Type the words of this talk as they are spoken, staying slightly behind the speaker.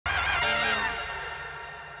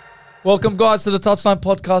Welcome, guys, to the Touchline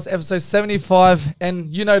Podcast, episode 75.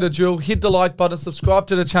 And you know the drill. Hit the like button, subscribe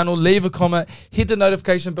to the channel, leave a comment, hit the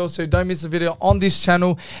notification bell so you don't miss a video on this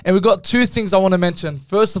channel. And we've got two things I want to mention.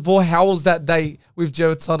 First of all, how was that day with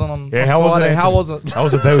Jared Sutton on Friday? How was it? How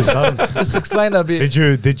was the day with Sutton? Just explain that a bit.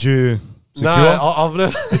 Did you secure? No, I've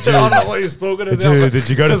never. I don't know what you're talking about. Did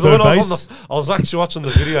you go to third base? I was actually watching the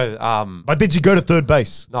video. But did you go to third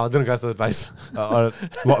base? No, I didn't go third base.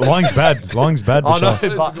 Lying's bad. Lying's bad. I know,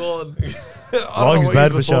 Bashar. but Lying's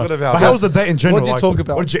bad, Bashar. About. But how was the day in general? What did you talk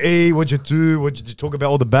about? What did you eat? What did you do? What did you talk about?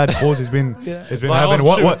 All the bad calls he's been having.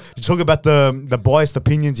 What did you talk about? The biased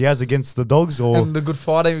opinions he has against the Dogs, or and the Good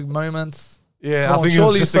Friday moments. Yeah, I think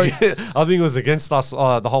it was against us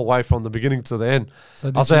the whole way from the beginning to the end.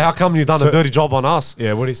 So I said, how come you done a dirty job on us?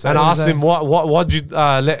 Yeah, what did he say? And I asked him, why did you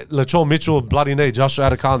let Latrell Mitchell bloody knee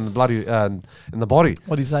Joshua Adokar in the bloody in the body?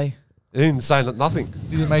 What did he say? He didn't say nothing.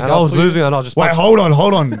 Did he make and up I was losing, and I just wait. Hold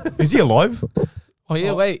on. Is he alive? Oh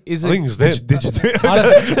yeah, wait. I think he's dead. Did you do it?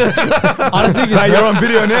 I don't think he's you're on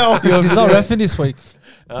video now. He's not reffing this week.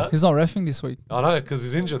 He's not reffing this week. I know, because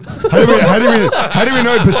he's injured. How do we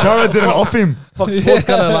know Bashara didn't off him? Fox Sports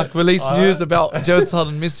gonna release news about Jared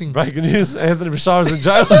Sutton missing. Breaking news: Anthony Bashara's in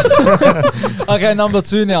jail. Okay, number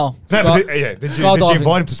 2 now. Did you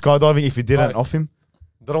invite him to skydiving if you didn't off him?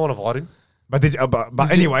 Don't want to invite him.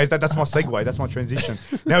 But anyways, that's my segue. That's my transition.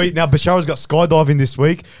 Now Bashara's got skydiving this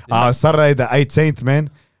week. Saturday the 18th, man.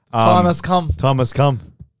 Time has come. Time has come.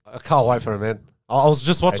 I can't wait for it, man. I was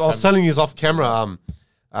just watching. I was telling you off camera.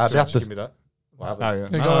 Sorry, give me that. Wow.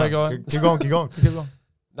 Go on. Keep going.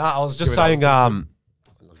 No, I was just saying.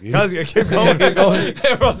 Guys, keep going.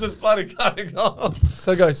 Everyone's just bloody cutting off.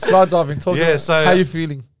 So go skydiving. Talk about how you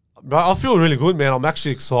feeling. I feel really good, man. I'm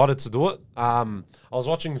actually excited to do it. I was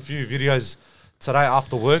watching a few videos today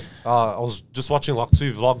after work. I was just watching like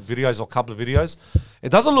 2 vlog videos or a couple of videos. It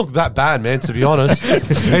doesn't look that bad, man, to be honest.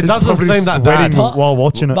 It doesn't seem that bad. While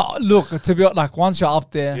watching it. But look, to be like, once you're up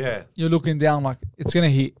there, you're looking down, like it's going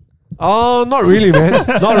to hit. Oh, not really, man.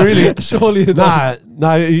 Not really. Surely it does.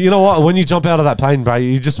 No, you know what? When you jump out of that plane, bro,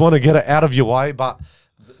 you just want to get it out of your way. But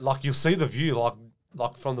like you'll see the view, like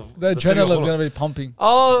from the adrenaline's going to be pumping.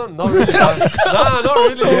 Oh, not really. No, not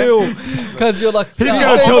really. Because you're like, he's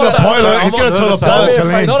going to tell the pilot. He's going to tell the pilot to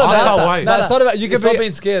land. Not about that. No, it's not about. You can be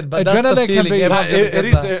being scared, but adrenaline can be. It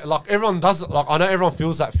is like everyone does. Like I know everyone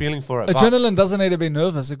feels that feeling for it. Adrenaline doesn't need to be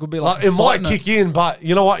nervous. It could be like it might kick in, but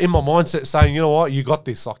you know what? In my mindset, saying you know what, you got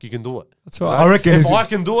this. Like you can do it. That's right. I reckon if I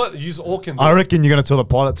can do it, you all can. Do I reckon you're going to tell the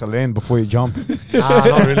pilot to land before you jump. Nah,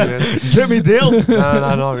 not really, man. Get me down.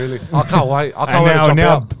 No, not really. I can't wait. I can't wait to jump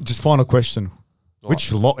out. Just final question.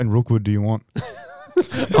 Which lot in Rookwood do you want?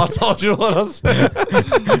 I told you what I said.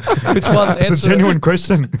 Which one? It's a genuine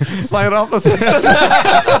question. Say it up a section.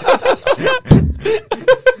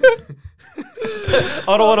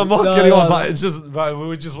 I don't want to mock anyone, but it's just, bro,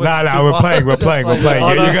 we just went we're playing.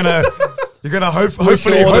 You're gonna hopefully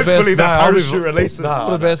that parachute releases.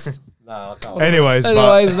 For the best. No, I can't. Anyways,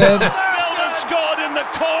 man.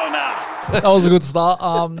 That was a good start.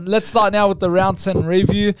 Let's start now with the round 10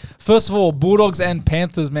 review. First of all, Bulldogs and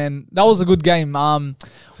Panthers, man. That was a good game.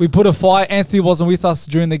 We put a fight. Anthony wasn't with us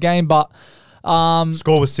during the game, but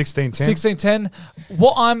score was 16-10.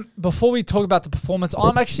 16-10. Before we talk about the performance,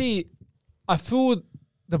 I feel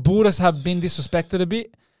the Bulldogs have been disrespected a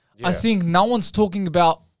bit. Yeah. I think no one's talking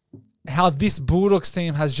about how this Bulldogs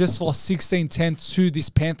team has just lost 16-10 to this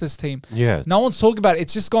Panthers team. Yeah. No one's talking about it.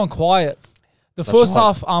 It's just gone quiet. The first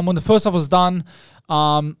half, when the first half was done,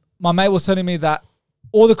 my mate was telling me that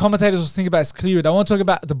all the commentators was thinking about is Cleary. They want to talk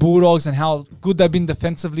about the Bulldogs and how good they've been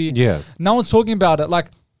defensively. Yeah. No one's talking about it. Like,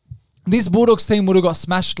 this Bulldogs team would have got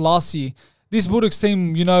smashed last year. This Bulldogs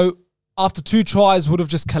team, after 2 tries would have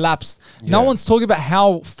just collapsed. Yeah. No one's talking about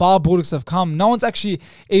how far Bulldogs have come. No one's actually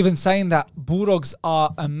even saying that Bulldogs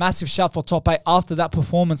are a massive shout for top 8 after that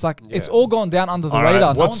performance. It's all gone down under the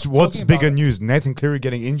radar. What's bigger news? Nathan Cleary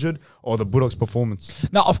getting injured or the Bulldogs' performance?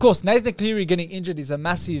 Now, of course, Nathan Cleary getting injured is a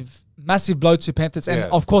massive blow to Panthers. And,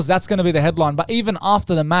 of course, that's going to be the headline. But even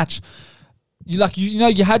after the match, you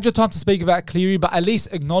had your time to speak about Cleary, but at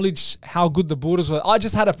least acknowledge how good the Bulldogs were. I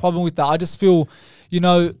just had a problem with that. I just feel,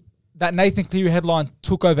 that Nathan Cleary headline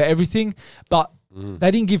took over everything. But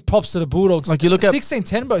They didn't give props to the Bulldogs. Like you look at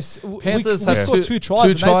 16-10, bro. Panthers we have scored two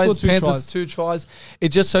tries. Panthers 2 tries. It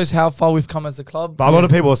just shows how far we've come as a club. But a lot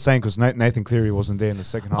of people are saying because Nathan Cleary wasn't there in the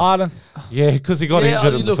second half. I don't. Yeah, because he got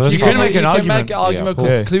injured in the first you half. can make an argument.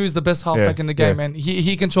 because Yeah. Cleary's the best halfback in the game, and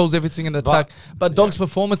he controls everything in the attack. But Dog's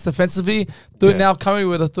performance defensively, now currently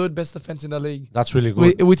we're the third best defense in the league. That's really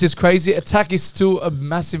good. Which is crazy. Attack is still a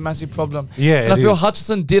massive, massive problem. Yeah, and I it feel is.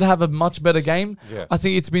 Hutchison did have a much better game. Yeah. I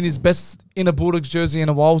think it's been his best in a Bulldogs jersey in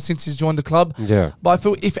a while since he's joined the club. Yeah. But I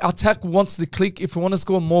feel if our attack wants to click, if we want to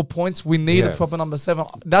score more points, we need a proper number 7.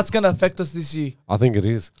 That's going to affect us this year. I think it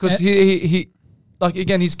is. Because he like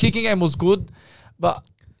again, his kicking game was good, but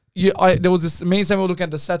there was this. Me and Sam were looking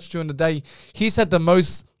at the stats during the day. He's had the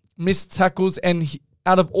most missed tackles, and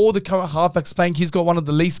out of all the current halfbacks playing, he's got one of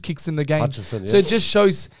the least kicks in the game. Hutchison, So it just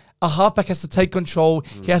shows a halfback has to take control.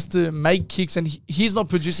 He has to make kicks, and he's not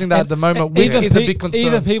producing that at the moment, which is a big concern.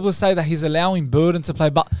 Even people say that he's allowing Burden to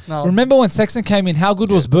play, but No. remember when Sexton came in, how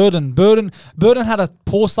good was Burden? Burden had a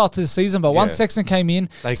poor start to the season, but once Sexton came in,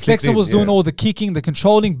 They Sexton clicked was in, doing all the kicking, the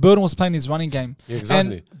controlling. Burden was playing his running game. Yeah,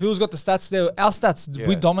 exactly. And Bill's got the stats there. Our stats,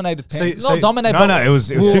 we dominated. See, Dominated. No, it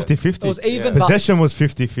was 50-50. It was even. But Possession was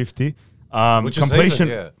 50-50. Which Completion.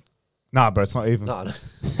 is even, Nah, bro, it's not even. No.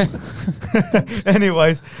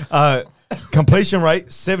 Anyways, completion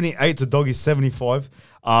rate 78 to Doggy 75.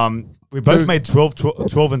 We both made 12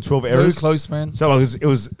 and 12 Very errors. close, man. So it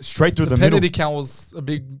was straight through the penalty middle. count was a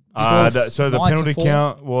big. So the 9 to penalty 4.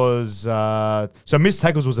 count was so missed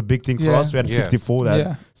tackles was a big thing for us. We had 54, they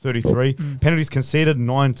had 33. Penalties conceded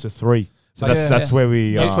 9 to 3. So that's where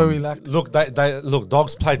we That's where we lacked. Look, look.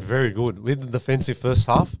 Dogs played very good with the defensive first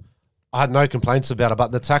half. I had no complaints about it,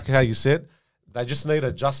 but the attack, how you said, they just need to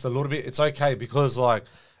adjust a little bit. It's okay because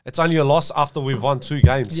it's only a loss after we've won 2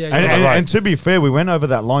 games. Yeah, and to be fair, we went over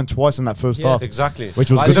that line twice in that first half. Exactly.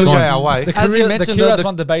 Which was Like, good didn't go signs. our way. The As you Kyrgios mentioned,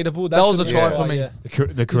 one debatable. that was a should be try for me. Yeah.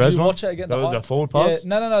 The Did Carez you one? watch it again? The forward pass?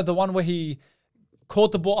 Yeah. No. The one where he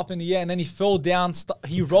caught the ball up in the air and then he fell down.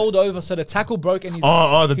 He rolled over, so the tackle broke and he's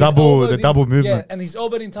the double movement. Yeah, and his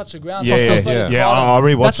elbow didn't touch the ground. Yeah, I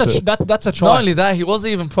rewatched it. That's a try. Not only that, he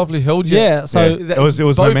wasn't even properly held yet. Yeah, so it was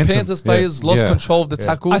both momentum. Panthers players lost Yeah. control of the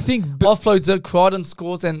tackle. I think offloads it, Crichton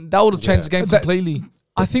scores, and that would have changed the game completely.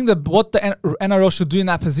 I think that what the NRL should do in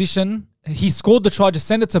that position, he scored the try, just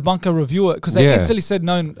send it to bunker, review it, because they instantly said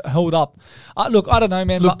no, hold up. Look, I don't know,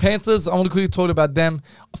 man. Look, Panthers, I want to quickly talk about them.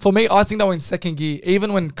 For me, I think they were in second gear.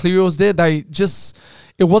 Even when Cleary was there,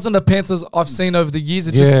 it wasn't the Panthers I've seen over the years.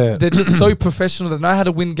 They're just so professional. They know how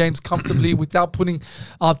to win games comfortably without putting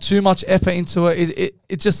too much effort into it.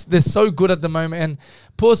 They're so good at the moment. And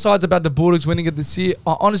poor sides about the Bulldogs winning it this year.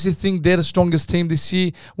 I honestly think they're the strongest team this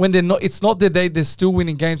year. When they're not, it's not their day. They're still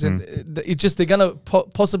winning games, and they're gonna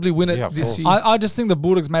possibly win it this year. I just think the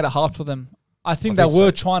Bulldogs made it hard for them. I think they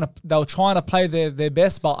were trying to play their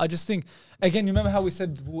best, but I just think, again, you remember how we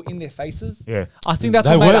said we were in their faces? Yeah. I think that's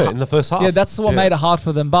They what made were in the first half. Yeah, that's what made it hard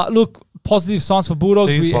for them. But look, positive signs for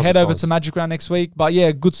Bulldogs. These We positive head over signs. to Magic Round next week. But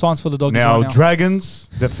yeah, good signs for the Dogs. Now, right now. Dragons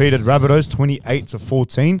defeated Rabbitohs 28 to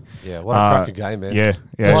 14. Yeah, what a cracker game, man. Yeah.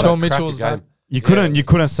 What a Mitchell was cracker back. game. You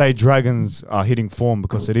couldn't say Dragons are hitting form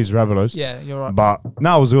because it is Rabbitohs. Yeah, you're right. But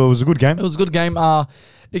no, it was a good game. It was a good game.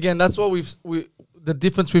 Again, that's what the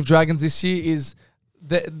difference with Dragons this year is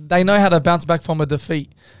they know how to bounce back from a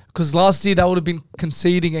defeat. Because last year they would have been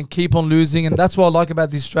conceding and keep on losing, and that's what I like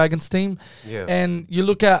about this Dragons team. Yeah. And you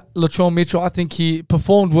look at Latrell Mitchell, I think he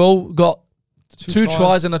performed well, got two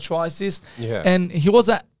tries and a try assist. Yeah. And he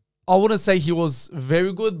wasn't, I wouldn't say he was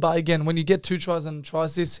very good, but again, when you get 2 tries and a try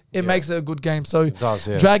assist, it makes it a good game. So It does,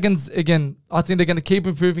 yeah. Dragons, again, I think they're going to keep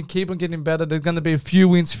improving, keep on getting better. There's going to be a few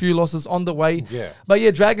wins, few losses on the way. Yeah. But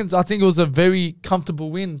yeah, Dragons, I think it was a very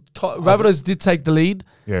comfortable win. Rabbitohs did take the lead.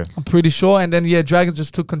 Yeah. I'm pretty sure. And then, Dragons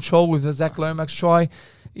just took control with the Zach Lomax try.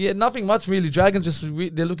 Yeah, nothing much really. Dragons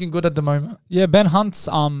they're looking good at the moment. Yeah, Ben Hunt's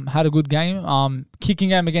had a good game. Kicking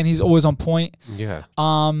game again, he's always on point. Yeah.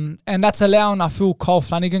 And that's allowing, I feel, Kyle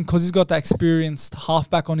Flanagan, because he's got that experienced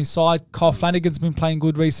halfback on his side. Kyle Flanagan's been playing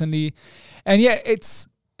good recently. And yeah, it's,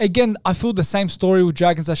 again, I feel the same story with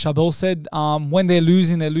Dragons as Chabelle said. When they're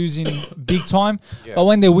losing big time. Yeah. But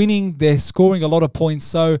when they're winning, they're scoring a lot of points.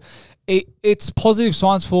 So it's positive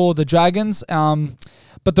signs for the Dragons.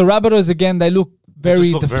 But the Rabbitohs, again, they look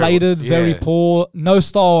very look deflated, very very poor, no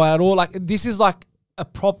style at all. Like, this is like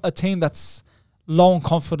a team that's low on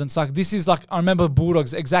confidence. Like, this is like, I remember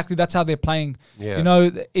Bulldogs, exactly, that's how they're playing. Yeah. You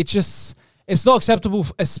know, it's not acceptable,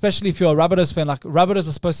 especially if you're a Rabbitohs fan. Like, Rabbitohs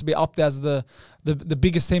are supposed to be up there as the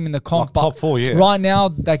biggest team in the comp. Like top 4, yeah. Right now,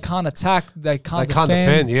 they can't attack, they can't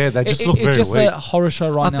defend. Yeah, they just look very It's just weak. a horror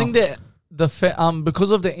show right now. I think that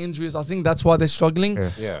because of the injuries, I think that's why they're struggling.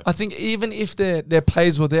 Yeah. I think even if their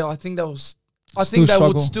players were there, I think they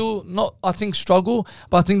would still not. I think struggle,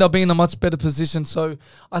 but I think they'll be in a much better position. So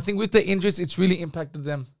I think with the injuries, it's really impacted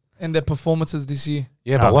them and their performances this year.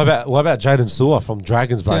 Yeah, but what about Jaden Sewer from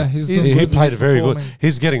Dragons, bro? Yeah, he played very good.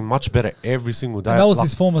 He's getting much better every single day. And that was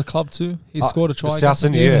his former club too. He scored a try. South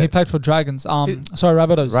Sydney, yeah. He played for Dragons.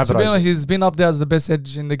 Rabbitohs. To be honest, he's been up there as the best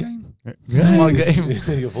edge in the game. My game.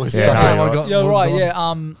 Your voice. You're right.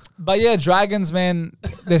 Yeah. But yeah, Dragons, man.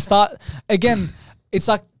 They start again. It's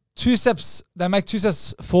like 2 steps. They make 2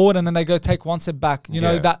 steps forward and then they go take 1 step back. You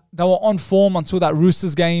know that they were on form until that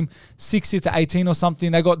Roosters game, 60-18 or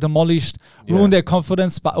something. They got demolished, ruined their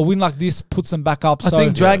confidence. But a win like this puts them back up. I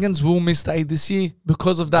think Dragons will miss the 8 this year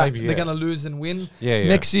because of that. Maybe, they're gonna lose and win. Yeah.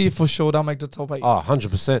 Next year for sure they'll make the top 8.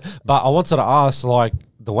 100%. But I wanted to ask, like,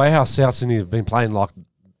 the way how South Sydney have been playing, like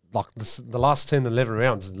the last 10, 11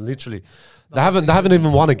 rounds, literally. They haven't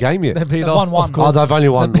even won a game yet. They beat They've us. won one. Oh, they've only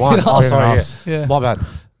won one. Oh, sorry. Yeah. My bad.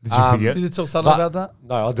 Did you forget? Did you talk something about that?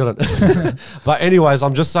 No, I didn't. But anyways,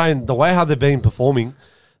 I'm just saying the way how they've been performing,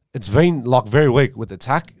 it's been like very weak. With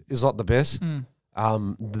attack is not the best.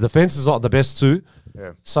 The defense is not the best too.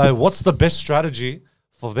 Yeah. So what's the best strategy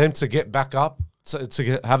for them to get back up,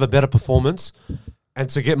 to have a better performance, and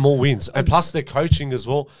to get more wins? And plus their coaching as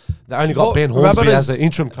well. They only got Ben Hornsby as the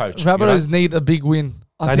interim coach. Rabbitohs need a big win.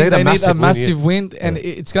 I think they need a massive win, and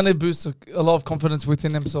it's going to boost a lot of confidence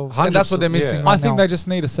within themselves. And that's what they're missing. I think they just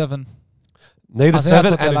need a 7. Need a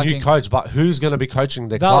 7 and a new coach, but who's going to be coaching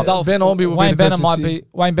their club? Ben Hornby will Wayne be Bennett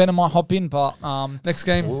Wayne Bennett might hop in, but next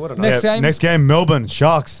game. Next game, Melbourne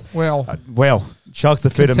Sharks. Well, Sharks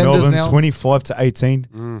defeated Contenders Melbourne now.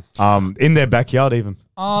 25-18. In their backyard even.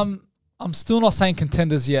 I'm still not saying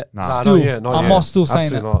contenders yet. Nah. Still, Not yet. I'm not still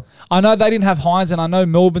saying Absolutely it. not. I know they didn't have Hines, and I know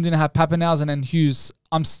Melbourne didn't have Pappenhausen and Hughes.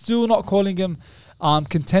 I'm still not calling them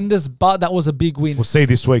contenders, but that was a big win. We'll see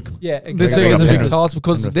this week. Yeah, this exactly. week was a big Penrith. task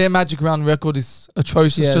because their Magic Round record is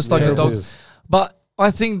atrocious, just like the Dogs. But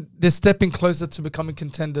I think they're stepping closer to becoming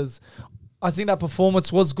contenders. I think that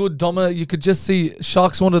performance was good, dominant. You could just see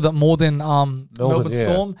Sharks wanted it more than Melbourne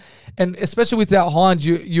Storm. And especially without Hines,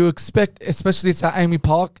 you expect, especially it's at Amy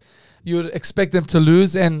Park, you would expect them to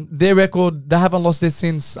lose. And their record, they haven't lost it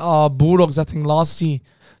since Bulldogs, I think, last year.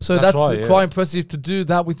 So that's quite impressive to do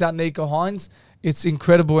that without Nico Hines. It's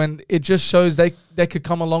incredible, and it just shows they could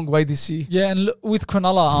come a long way this year. Yeah, and look, with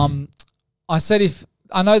Cronulla, I said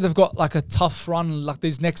I know they've got like a tough run, like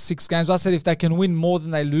these next 6 games. I said if they can win more than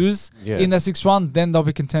they lose in their 6th run, then they'll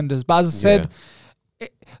be contenders. But as I said,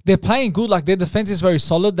 they're playing good. Like their defense is very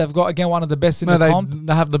solid. They've got again one of the best in the comp.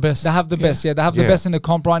 They have the best. They have the best. Yeah, they have the best in the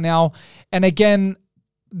comp right now. And again,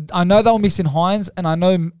 I know they were missing Hines, and I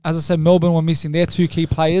know, as I said, Melbourne were missing their 2 key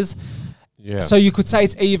players. Yeah. So you could say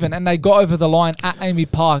it's even, and they got over the line at Amy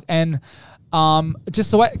Park, and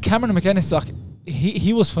just the way Cameron McInnes, like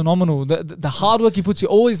he was phenomenal. The hard work he puts, you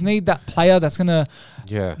always need that player that's gonna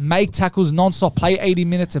make tackles non-stop, play 80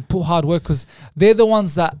 minutes, and put hard work, because they're the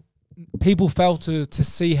ones that people fail to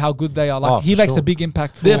see how good they are. Like he makes a big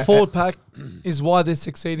impact. Their forward pack is why they're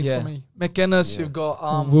succeeding for me. McInnes, you've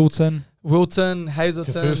got Wilton,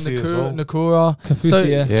 Hazelton, Nakura,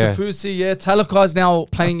 Kafusi, Talakai's now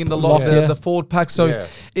playing in the the forward pack. So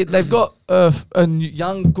they've got a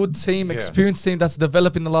young, good team, experienced team that's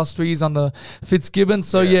developed in the last 3 years under Fitzgibbon.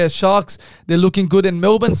 So Sharks, they're looking good, and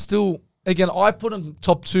Melbourne still. Again, I put them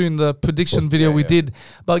top 2 in the prediction video we did.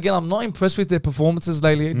 But again, I'm not impressed with their performances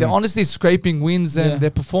lately. They're honestly scraping wins, and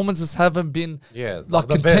their performances haven't been like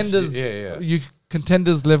contenders.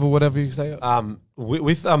 Contenders level, whatever you say.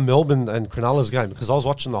 With Melbourne and Cronulla's game, because I was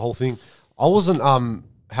watching the whole thing, I wasn't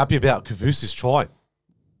happy about Kavusi's try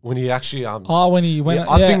when he actually. When he went,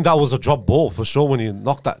 I think that was a drop ball for sure when he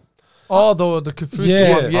knocked that. Oh, the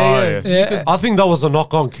Kafusi one. I think that was a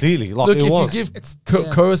knock on clearly. Like, look, it if you give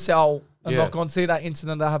Kurosawa a knock on, see that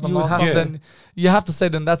incident that happened last time, then you have to say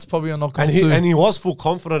then that's probably a knock on too. And he was full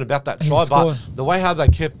confident about that try, but the way how they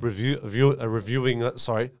kept reviewing it,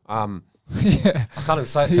 I can't even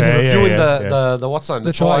say it. Reviewing the what's name?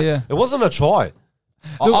 The try. It wasn't a try.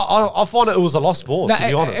 I find it was a lost ball, to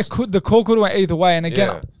be honest. The call could have went either way, and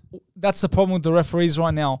again, that's the problem with the referees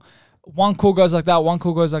right now. One call goes like that, one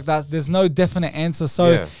call goes like that. There's no definite answer.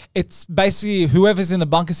 So it's basically whoever's in the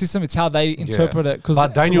bunker system, it's how they interpret it. Because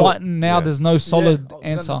right now, there's no solid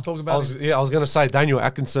answer. I was going to say Daniel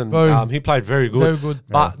Atkinson, he played very good. Very good.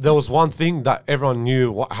 But there was one thing that everyone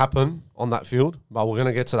knew what happened on that field, but we're going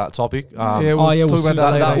to get to that topic. We'll talk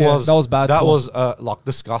about that later. That was bad. That was like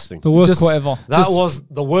disgusting. The worst call ever. That was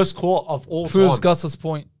the worst call of all time. Proves Gus's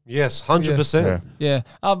point. Yes, 100%. Yeah.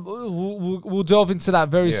 We'll delve into that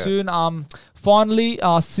very soon. Finally,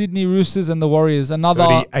 Sydney Roosters and the Warriors. Another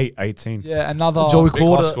 38-18. Yeah, another. Joey Big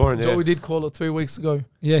called high it. scoring, Joey did call it 3 weeks ago.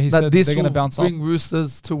 Yeah, he that said this they're going to will bounce up. bring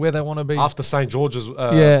Roosters to where they want to be. After St. George's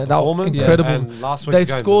that performance. incredible. And last week's They've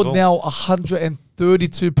game scored as well. now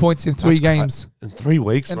 132 points in 3 games. In 3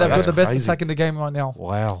 weeks, And bro, they've got the best crazy. attack in the game right now.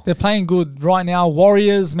 Wow. They're playing good right now.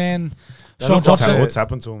 Warriors, man. Sean look like Johnson. What's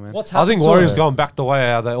happened to him, man? What's I happened think to Warriors them? going back the way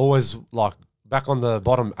how they always like back on the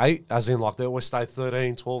bottom 8, as in like they always stay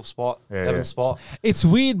 13, 12 spot, 11 spot. It's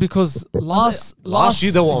weird because last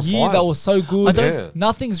year they were on fire. that was so good. Yeah.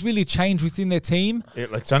 Nothing's really changed within their team.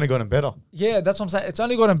 It's only gotten better. Yeah, that's what I'm saying. It's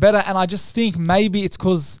only gotten better, and I just think maybe it's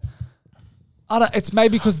because it's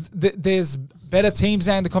maybe because there's better teams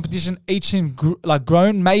now in the competition. Each team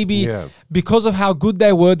grown. Maybe because of how good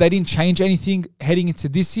they were, they didn't change anything heading into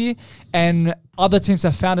this year, and other teams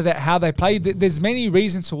have found out how they play. There's many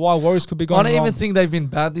reasons to why Warriors could be going I don't wrong. even think they've been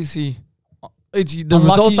bad this year. The Unlucky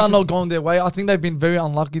results are not going their way. I think they've been very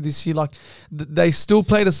unlucky this year. Like they still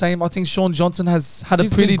play the same. I think Sean Johnson has had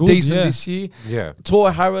He's a pretty been good, decent yeah. this year. Yeah.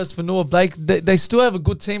 Toa Harris, Vanua Blake, they still have a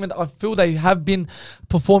good team, and I feel they have been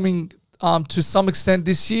performing to some extent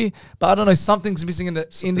this year. But I don't know, something's missing in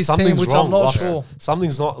this team, which wrong. I'm not Like, sure.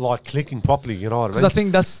 Something's not like clicking properly. You know what I mean? Because I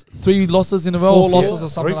think that's 3 losses in a row. 4 losses or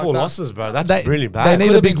something 3, like 4 that. losses, bro. That's They- really they bad. need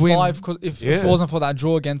Could a have big been win. 5 if it wasn't for that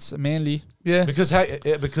draw against Manly. Yeah. Because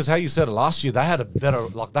how you said it last year, they had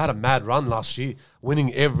a mad run last year,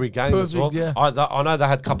 winning every game as well. Perfect, yeah. I know they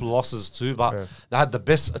had a couple of losses too, but they had the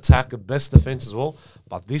best attack, the best defense as well.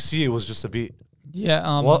 But this year was just a bit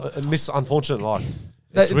unfortunate. Like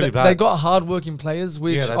it's really bad. They got hard-working players,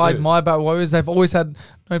 which Yeah, they I do. admire about Warriors. They've always had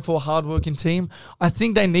known for a hard-working team. I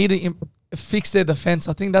think they need to fix their defense.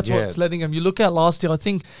 I think that's what's letting them. You look at last year, I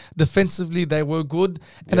think defensively they were good.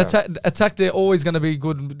 And attack, they're always going to be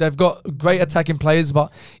good. They've got great attacking players,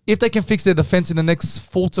 but if they can fix their defense in the next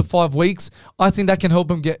 4 to 5 weeks, I think that can help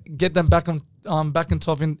them get them back on back and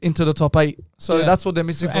top into the top 8. So that's what they're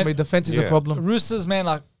missing from me. Defense is a problem. Roosters, man,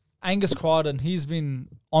 like Angus Crichton, he's been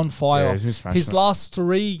on fire. Yeah, he's been smashing His it. last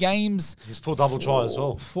 3 games, He's pulled double try as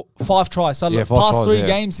well. 5 tries. So Yeah, the 5 past tries, 3 yeah.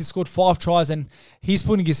 games, he scored 5 tries, and he's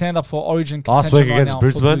putting his hand up for Origin Last contention week right against now for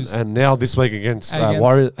Brisbane, Blues. and now this week against And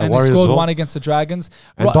Warriors he as scored well. 1 against the Dragons.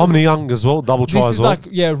 And Dominic Young as well, double try This as is well.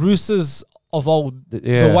 like, Roosters of old.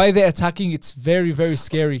 Yeah. The way they're attacking, it's very, very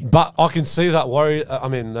scary. But I can see that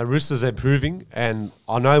the Roosters are improving, and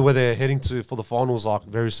I know where they're heading to for the finals like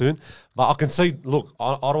very soon. But I can see, look,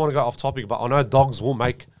 I don't want to go off topic, but I know Dogs will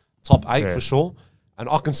make top 8 for sure. And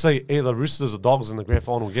I can see either Roosters or Dogs in the grand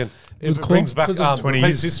final again. If it brings back 20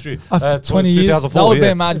 repeats years. history, 20 years. 2004, That would be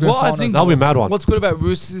yeah. a mad grand Well, I final. think That'll be a mad one. What's good about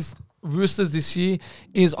Roosters this year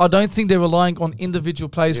is I don't think they're relying on individual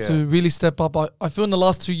players to really step up. I feel in the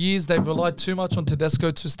last 2 years they've relied too much on Tedesco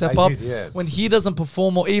to step They up. did, yeah. When he doesn't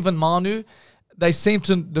perform, or even Manu, they seem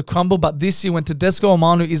to crumble. But this year, when Tedesco or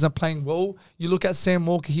Manu isn't playing well, you look at Sam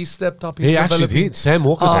Walker, he stepped up. He actually did. Sam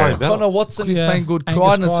Walker's playing better. Connor Watson is Yeah. playing good. Angus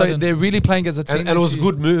Crichton, so Crichton. they're really playing as a team. And it was a this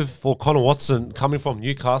year. good move for Connor Watson coming from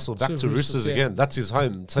Newcastle back To to Roosters, Roosters yeah. again. That's his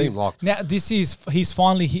home team. Like Now, he's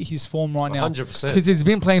finally hit his form right now. 100%. Because he's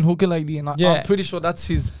been playing hooker lately, and I'm pretty sure that's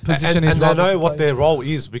his position. And he'd they rather know to what play. their role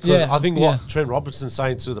is, because Yeah, I think yeah. what Trent Robertson's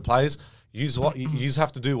saying to the players, use what you have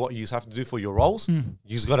to do what you have to do for your roles.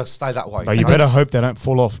 You've got to stay that way. But you better hope they don't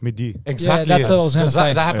fall off mid-year. Exactly. Yeah, that's what I was gonna 'Cause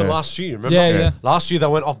say. that happened Yeah. last year, remember? Yeah. Last year they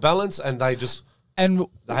went off balance and they just And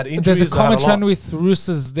they had there's injuries. a they had common lot. trend with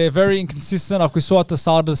Roosters. They're very inconsistent. Like we saw at the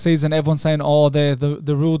start of the season, everyone saying, "Oh, they're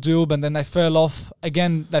the real deal," and then they fell off.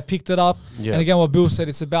 Again, they picked it up. Yeah. And again, what Bill said,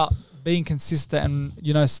 it's about being consistent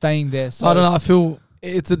and staying there. So I don't know. I feel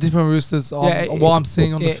it's a different Roosters. What I'm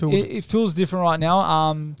seeing on the field. It feels different right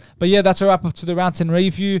now. But yeah, that's a wrap up to the round 10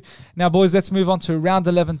 review. Now, boys, let's move on to round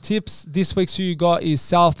 11 tips. This week's who you got is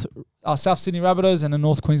South Sydney Rabbitohs and the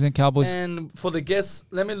North Queensland Cowboys. And for the guests,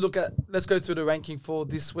 let's go through the ranking for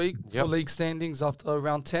this week for league standings after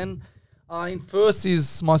round 10. In first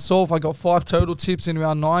is myself. I got 5 total tips in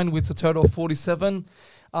round 9 with a total of 47.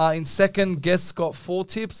 In second, guests got 4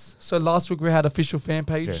 tips. So last week we had official fan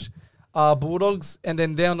page, Bulldogs, and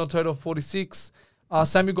then down a total of 46.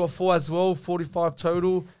 Sammy got 4 as well, 45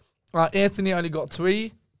 total. Anthony only got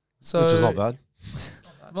 3. So Which is not bad.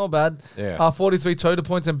 Not bad. Yeah. 43 total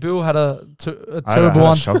points, and Bill had a I terrible had a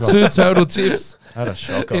one. shocker. 2 total tips I had a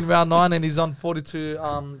shocker. in round 9, and he's on 42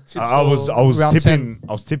 tips. I was round 10.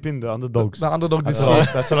 tipping the underdogs. The underdog this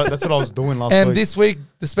That's year. what I was doing last And week. this week,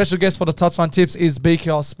 the special guest for the touchline tips is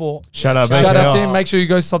BKR Sport. Shout out, Shout out BKR. to him. Make sure you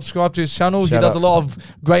go subscribe to his channel. He Shout does out. a lot of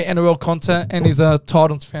great NRL content, and he's a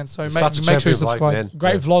Titans fan. So He's make such a sure you champion bloke, subscribe. man.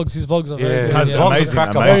 Great vlogs. His vlogs are very good. Has His an vlogs are amazing,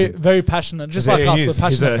 cracker, Very, amazing. very passionate. Just Yeah, like he us, is. we're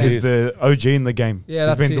passionate. He's the OG in the game. Yeah,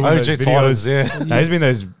 he's that's been it. doing OG those Titans,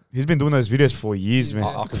 videos. yeah. He's been doing those videos for years, man.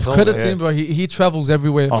 I can tell. Credit man. to him, bro. He travels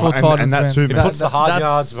everywhere Oh, for and Titans, that man. too, He man. puts the hard That's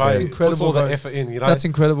yards, bro. He puts incredible, all the bro. effort in, you know. That's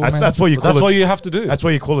incredible, man. That's what you call That's it. what you have to do. That's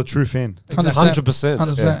what you call a true fan. 100%.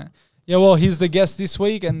 100%. Yeah, well, he's the guest this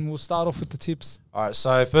week, and we'll start off with the tips. All right,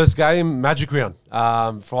 so first game, Magic Round.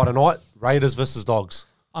 Friday night, Raiders versus Dogs.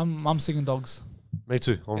 I'm singing dogs. Me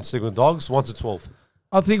too. I'm sticking with Dogs, 1 to 12.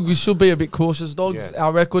 I think we should be a bit cautious, dogs. Yeah.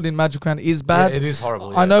 Our record in Magic Round is bad. Yeah, it is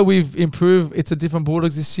horrible. I know we've improved. It's a different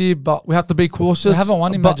Bulldogs this year, but we have to be cautious. We haven't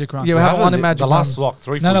won in But- Magic Round. Yeah, we haven't won in Magic The Round. last, like,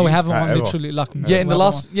 3-4 No, we years. haven't won ever. literally. Like, Yeah, in the we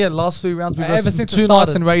last 3 rounds we've Ever versus since it 2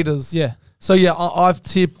 Knights started. and Raiders. Yeah. So yeah, I've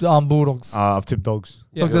tipped Bulldogs. I've tipped dogs.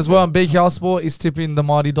 Yeah. Dogs as well. And BKR Sport is tipping the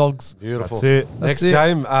Mighty Dogs. Beautiful. That's it. Next That's it.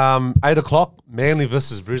 game, 8 o'clock, Manly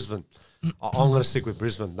versus Brisbane. I'm going to stick with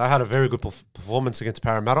Brisbane. They had a very good performance against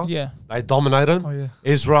Parramatta. Yeah. They dominated. Oh yeah.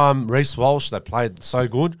 Israel, Reece Walsh, they played so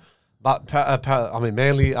good. But,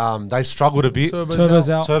 Manly, they struggled a bit. Turbo's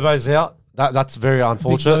out. Turbo's out. That's very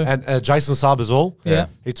unfortunate. blow. And Jason Saab as well. Yeah.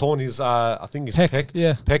 He torn his, I think his Pec, pec.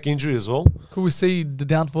 yeah. Pec injury as well. Could we see the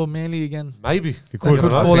downfall of Manly again? Maybe. You They could,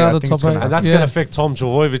 could I fall think- out I of think top it's gonna eight. happen. And that's Yeah. going to affect Tom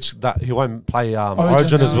Javovic, that he won't play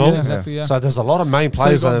Origin as well. Yeah, exactly, yeah. So there's a lot of main So you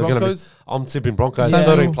players got that are going to be. Broncos? I'm tipping Broncos, Yeah.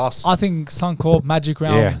 13 plus. I think Suncorp, Magic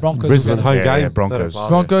Round, Yeah. Broncos. Brisbane will home get it. game. Yeah, Broncos. 13 plus.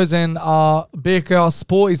 Broncos and BKR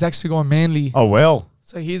Sport is actually going Manly. Oh well.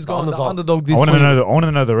 So he's The gone the underdog. underdog this I want week.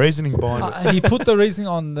 to know the reasoning behind it. He put the reasoning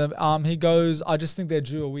on the. He goes, I just think they're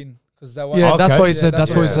due a win because they won. Yeah, that's Okay. what he said.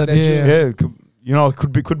 That's what he said. they're Yeah. due. yeah. Yeah,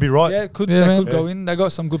 it could be right. Yeah, could Yeah, they man. could go in. They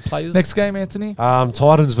got some good players. Next game, Anthony.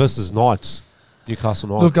 Titans versus Knights. Newcastle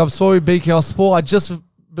Knights. Look, I'm sorry, BKR Sport. I just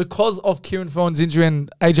because of Kieran Foran's injury and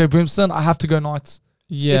AJ Brimson, I have to go Knights.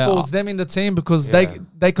 yeah, If it was them in the team because Yeah.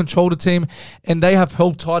 they control the team and they have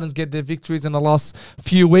helped Titans get their victories in the last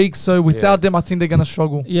few weeks. So without them, I think they're going to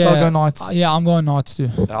struggle. yeah. So I'll go Knights. Yeah, I'm going Knights too.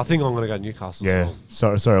 I think I'm going to go Newcastle. Yeah. as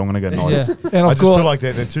well. Sorry, I'm gonna go Knights. Yeah. And I of just feel course, like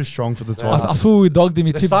they're too strong for the Yeah. Titans. I feel we dogged him.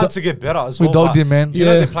 He They're tipped. starting to get better as we well. dogged but him, man. You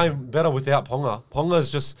know Yeah. they're playing better without Ponga.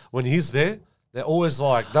 Ponga's just, when he's there, they're always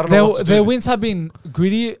like, they don't know what to Their do. wins have been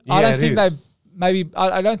gritty. Yeah, I don't it think is.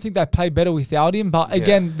 I don't think they play better without him. But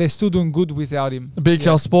again, they're still doing good without him.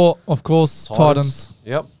 BKR Sport, of course, Titans.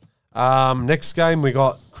 Yep. Next game, we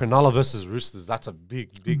got Cronulla versus Roosters. That's a big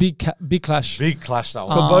Big clash. clash, that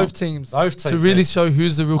For one. both teams. Both To teams, really yeah. show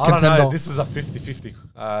who's the real I don't contender. know. This is a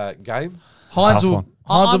 50-50 game. Hines Tough will, one.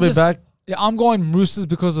 Hines will be just- back. Yeah, I'm going Roosters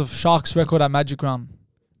because of Sharks' record at Magic Round.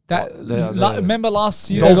 That remember last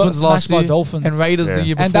year they got Dolphins smashed last by year Dolphins and Raiders Yeah. the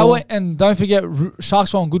year before. and that way, and don't forget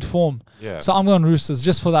Sharks were on good form. Yeah. So I'm going Roosters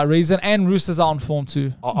just for that reason, and Roosters are on form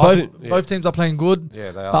too. I think, both teams are playing good. Yeah,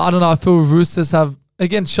 they But are. I don't know. I feel Roosters have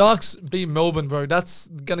again Sharks beat Melbourne, bro. That's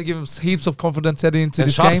gonna give them heaps of confidence heading into And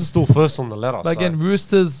this Sharks game. still first on the ladder. But again, so.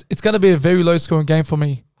 Roosters, it's gonna be a very low scoring game for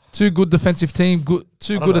me. Two good defensive team,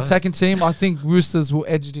 two I don't good know. attacking team. I think Roosters will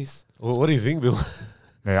edge this. Well, what do you think, Bill?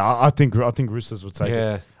 Yeah, I think Roosters would take it.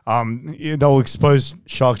 Yeah. Yeah, they'll expose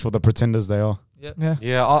Sharks for the pretenders they are. Yeah.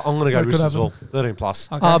 Yeah, I'm going to go That could Roosters as happen. well. 13 plus.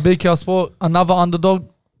 Okay. BKR Sport, another underdog.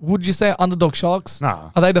 Would you say underdog Sharks?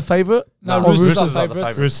 Nah. Are they the favorite? No, No, Roosters, Roosters are are the favourites.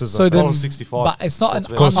 favourites. Roosters So are then- $1.65. But it's not an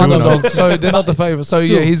course you would Underdog. know. So they're not the favorite. So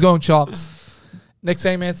Still. yeah, he's going Sharks. Next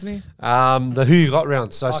game, Anthony. The who you got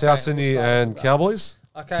round. So Okay, South Sydney we'll start and with that. Cowboys.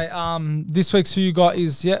 Okay, this week's who you got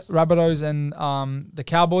is Rabbitohs and the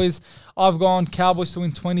Cowboys. I've gone Cowboys to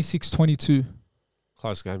win 26-22.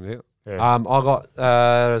 Close game there. Yeah. I got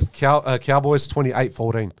Cowboys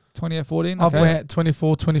 28-14. 28-14. I've Okay. went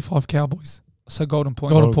 24-25 Cowboys. So golden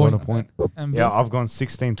point. Golden Got a point. And Yeah, I've gone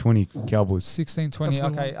 16-20 Cowboys. 16-20. That's a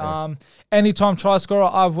good Okay. one. Anytime try scorer,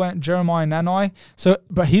 I've went Jeremiah Nanai. So,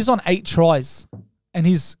 but he's on 8 tries, and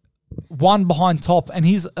he's one behind top, and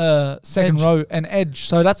he's second Edge. row and edge.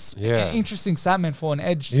 So that's Yeah. an interesting stat man for an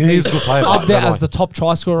edge. to He be is a good player. up there Nanai. as the top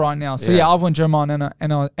try scorer right now. So Yeah. I've went Jeremiah Nanai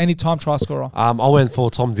and anytime try scorer. I went for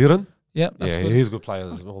Tom Dillon. Yep, that's Yeah, good. he's a good player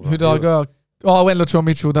as well. Who did I go? Oh, I went Latrell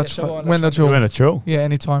Mitchell. That's Yeah, right. Latrell. Went You Latrell. went a chill? Yeah,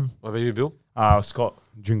 anytime. What about you, Bill? Scott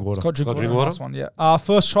Drinkwater. Scott Drinkwater. Drinkwater. Last one, yeah.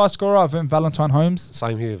 First try scorer, I've went Valentine Holmes.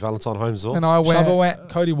 Same here, Valentine Holmes as well. And I Shaba went went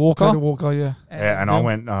Cody Walker. Cody Walker, yeah. Yeah, and I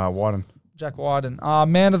went Wyden. Jack Wyden.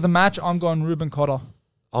 Man of the match, I'm going Ruben Cotter.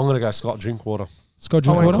 I'm going to go Scott Drinkwater.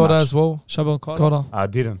 Squadron I went Cotter Cotter as well. Chabot Cotter. Cotter. I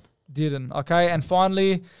didn't. Didn't. Okay, and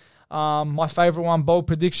finally, my favorite one, bold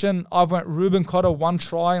prediction. I went Ruben Cotter, 1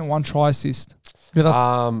 try and 1 try assist. Yeah,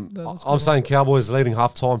 I'm saying Cowboys leading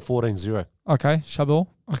halftime 14-0. Okay, Chabot.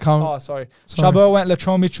 I can't. Oh, sorry. Chabot went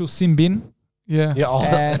Latrell Mitchell, Simbin. Yeah. Yeah,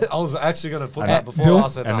 And- I was actually going to put and that before Bill? I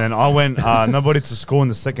said And that. then I went nobody to score in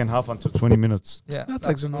the second half until 20 minutes. Yeah, That's that's a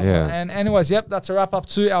actually nice Yeah. one. And anyways, yep, that's a wrap up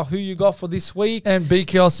to our Who You Got for this week. And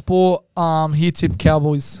BKR Sport, he tipped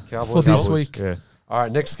Cowboys, Cowboys. for this Cowboys. week. Yeah. All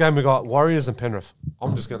right, next game we got Warriors and Penrith.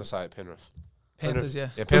 I'm just going to say it, Penrith. Panthers, yeah.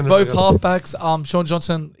 Yeah, With Penrith. both halfbacks, Sean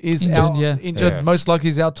Johnson is Injured, out. yeah. Injured. Yeah. Most likely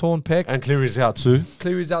he's out torn pec. And Cleary's out too.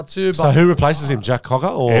 Cleary's out too. But So who replaces him? Jack Cogger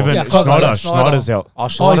or Even Yeah, Cotter, Schneider. yeah, Schneider's out. Oh,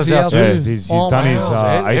 Schneider's he out out too. Yeah, too? he's Oh, done his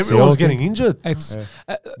Man, ACL. everyone's thing. getting injured. It's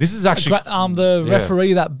This is actually the Yeah.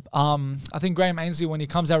 referee that I think Graham Ainsley, when he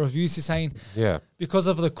comes out reviews, he's saying because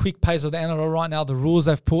of the quick pace of the NRL right now, the rules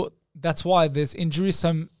they've put, that's why there's injuries.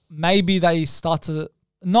 So maybe they start to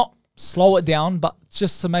not slow it down, but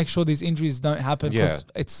just to make sure these injuries don't happen because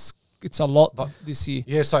it's a lot this year.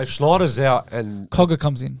 Yeah, so if Schneider's out and Cogger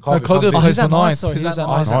comes in. Cogger Cogger comes in, plays He's for at Knights, Knights. sorry, He's he's at at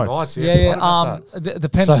Knights. Knights, Yeah.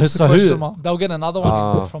 Depends. So It's a who- question mark. They'll get another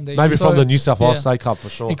one from there. maybe from So- the New South Wales yeah. State Cup for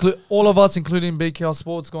sure. All of us, including BKR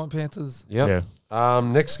Sports, going Panthers. Yep.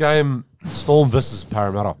 Next game, Storm versus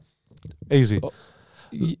Parramatta. Easy.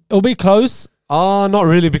 It'll be close. Not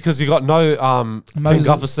really because you got no Tim Moses-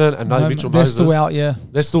 Gufferson and no Mitchell they're Moses. still out, yeah.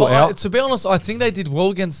 They're still But out. to be honest, I think they did well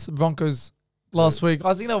against Broncos last week.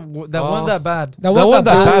 I think they weren't that bad. They weren't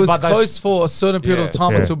that bad, It was but they- close for a certain period of Yeah.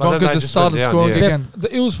 time Yeah. until But then Broncos they just just started went down, scoring yeah. again.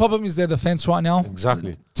 The Eels' problem is their defense right now.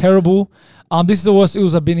 Exactly. Terrible. This is the worst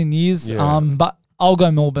Eels have been in years. Yeah. But I'll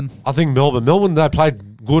go Melbourne. I think Melbourne, they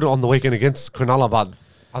played good on the weekend against Cronulla, but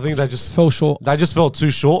I think they just Fell short. felt too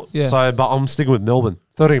short. Yeah. So, but I'm sticking with Melbourne.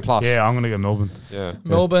 13 plus. Yeah, I'm going to go Melbourne. Yeah.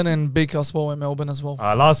 Melbourne and BKR Sport went Melbourne as well.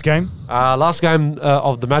 Last game. Last game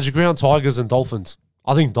of the Magic Round, Tigers and Dolphins.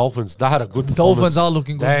 I think Dolphins, they had a good performance. Dolphins are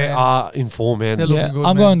looking good, They man. are in form, man. They're looking good,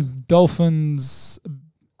 I'm man. going Dolphins.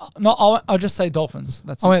 No, I'll just say Dolphins.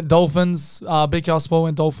 That's I it. went Dolphins. BKR Sport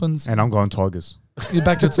went Dolphins. And I'm going Tigers. You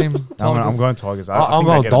back your team. I'm going Tigers. I I'm think they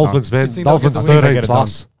going get it Dolphins, done. man. You think they'll Dolphins get the win? 13 Get it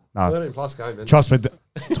plus. No, 13 plus game, man. trust me,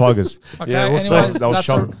 Tigers. Okay, Yeah, we'll see. anyways, They'll that's a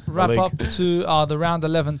shock the wrap league. up to the round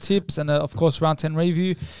 11 tips and, of course, round 10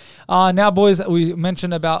 review. Now, boys, we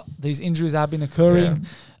mentioned about these injuries that have been occurring.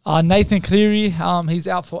 Nathan Cleary, he's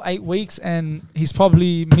out for 8 weeks and he's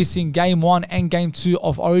probably missing game 1 and game 2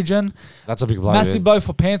 of Origin. That's a big blow. Massive man. blow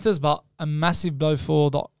for Panthers, but a massive blow for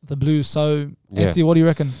the Blues. So, Yeah. Anthony, what do you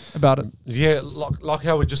reckon about it? Yeah, like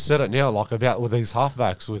how we just said it now, like about with these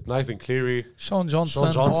halfbacks, with Nathan Cleary, Sean Johnson.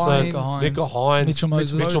 Sean Johnson, Hines. Nico Hines, Mitchell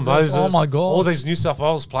Moses. Mitchell Moses. Oh my God. All these New South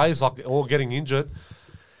Wales players, like all getting injured.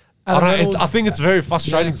 Adam I don't know, Reynolds. I think it's very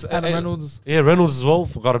frustrating. Adam Reynolds. Yeah, Reynolds as well.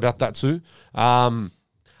 Forgot about that too.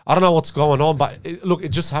 I don't know what's going on, but look, it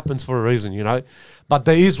just happens for a reason, you know. But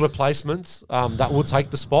there is replacements that will take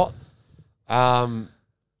the spot.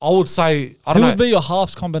 I would say I Who don't know. would be your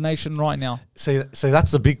halves combination right now? See,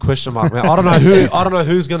 that's a big question mark, man. I don't know who. I don't know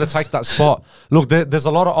who's going to take that spot. Look, there's a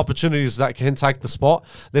lot of opportunities that can take the spot.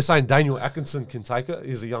 They're saying Daniel Atkinson can take it.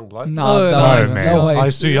 He's a young bloke. No, man. way. Oh,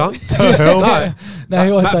 he's too young. No,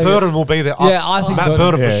 he won't Matt take it. Burton will be there. Yeah, I think Matt Burton.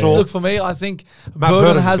 Burton for Yeah. sure. Look, for me, I think Matt Burton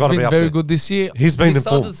Burton's has gotta be been up very there. good this year. He's been he in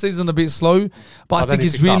started form. the season a bit slow, but I then think he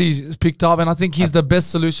he's picked up. really picked up, and I think he's the best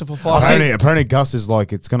solution for five. Apparently, Gus is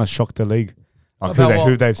like, it's going to shock the league. Like About what?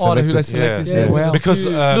 who they've Oh, selected. who they selected. Yeah. Yeah, wow. Because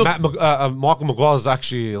Look, Michael Maguire's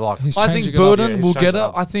actually like He's I changing think it up. Burton Yeah, he's will changing get it it.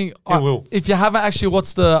 up. I think He will. if you haven't actually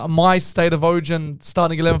watched my State of Origin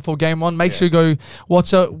starting 11 for game 1, make sure you go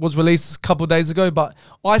watch it. Was released a couple of days ago, but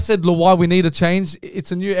I said, look, why we need a change.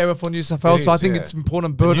 It's a new era for New South Wales, It so I is, think yeah. it's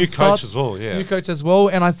important a Burton new coach starts. as well. Yeah, New coach as well,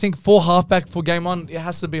 and I think for halfback for game 1, it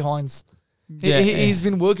has to be Hines. Yeah, He's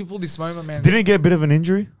been working for this moment, man. Didn't he get a bit of an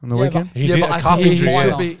injury on the weekend? He did a I calf think injury, He yeah.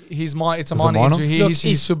 should be. It's a Is it minor minor? injury. He, Look,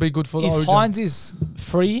 he if- should be good for the If Origin. Hines is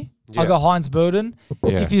free, Yeah. I go Hines Burden.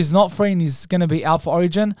 Yeah. If he's not free and he's going to be out for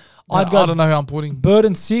Origin, I I'd go don't know who I'm putting.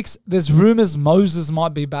 Burden 6. There's rumors Moses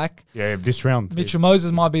might be back. Yeah, this round. Mitchell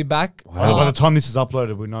Moses might be back. By the time this is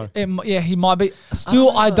uploaded, we know. Yeah, he might be.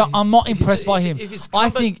 Still, I don't know. I'm not He's- impressed by if- him. if he's I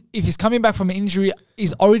coming- think if he's coming back from an injury,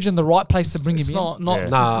 is Origin the right place to bring It's him not in? not Yeah.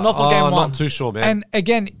 not for game 1. Not too sure, man. And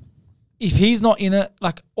again, if he's not in it,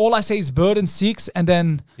 like all I say is Burden 6, and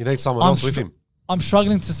then you need someone I'm else with str- him. I'm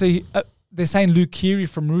struggling to see. they're saying Luke Keary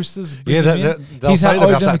from Roosters. Yeah, they're saying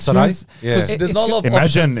about that today. Yeah. There's not a lot of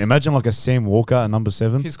options. Imagine like a Sam Walker at number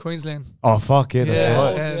 7. He's Queensland. Oh fuck yeah,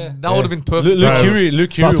 that's right. That would have been perfect. Luke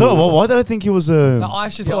Keary. Why did I think he was I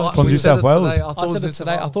actually thought from New South Wales? I said it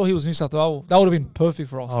today. I thought he was New South Wales. That would have been perfect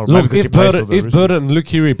for us. Oh, look, if Burden and Luke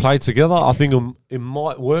Keary play together, I think it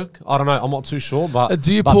might work. I don't know. I'm not too sure, but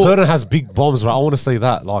Burden has big bombs. But I want to see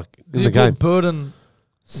that like in the game. Burden.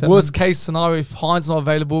 7. Worst case scenario, if Hines not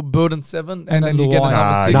available, Burden 7, and then you get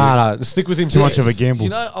another 6. No, stick with him. Too much of a gamble. You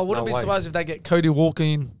know, I wouldn't be surprised if they get Cody Walker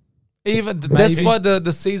in. Even that's why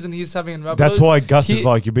the season he's having in Rabbitohs. That's why Gus is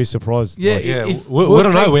like, you'd be surprised. Yeah, like, we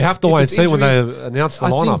don't know. We have to wait and see when they announce the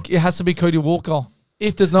lineup. I think it has to be Cody Walker.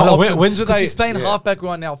 If there's no option, when do they? He's playing halfback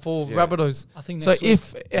right now for Rabbitohs. I think so.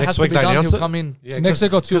 If it has to be done, he'll come in. Yeah, next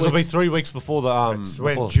week got 2 weeks. Because it'll be 3 weeks before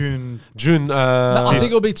the June. No, I think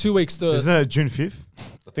it'll be 2 weeks. Isn't it June 5th?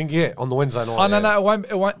 I think on the Wednesday night. Oh no,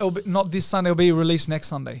 it won't. It'll be not this Sunday. It'll be released next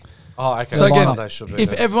Sunday. Oh, okay. So again,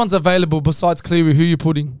 if everyone's available besides Cleary, who you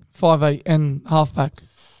putting 5'8" and halfback?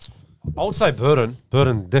 I would say Burden.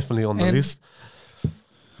 Burden definitely on the list.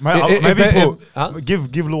 Maybe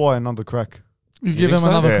give Luai another crack. You give him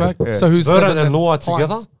another crack. Yeah. So who's Burden and Luai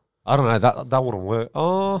together? I don't know. That wouldn't work.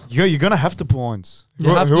 Oh, you're gonna have to put Hines.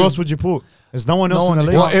 Who else would you put? There's no one else in the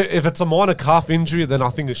league. Well, if it's a minor calf injury, then I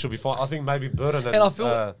think it should be fine. I think maybe Burden and I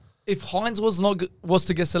feel if Hines was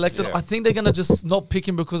to get selected, I think they're gonna just not pick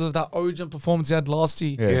him because of that Origin performance he had last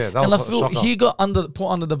year. Yeah, that and was I feel he got put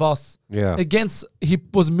under the bus. Yeah, he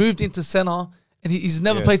was moved into center. And he's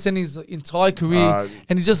never played in his entire career,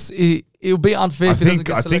 and it'll be unfair if he doesn't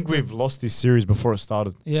get selected. I think we've lost this series before it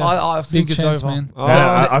started. Yeah, I think it's over, man.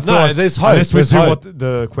 I feel like there's hope. Unless we do what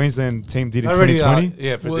the Queensland team did in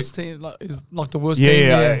 2020. Worst team is like the worst team.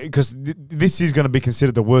 Yeah, because this is going to be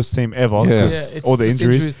considered the worst team ever. Yeah, all the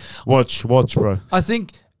injuries. Watch, bro. I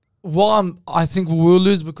think I think we will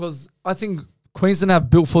lose because I think Queensland have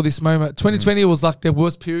built for this moment. 2020 was like their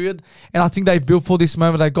worst period, and I think they built for this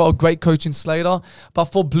moment. They got a great coach in Slater, but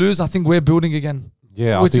for Blues, I think we're building again.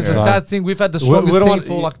 Yeah, which is a sad thing. We've had the strongest team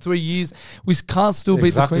for like 3 years. We can't still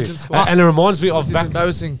beat the Queensland squad. And it reminds me of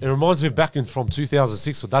embarrassing. It reminds me back from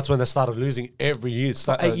 2006. So that's when they started losing every year.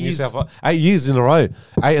 8 years. 8 years in a row,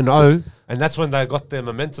 8-0, and that's when they got their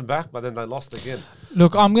momentum back. But then they lost again.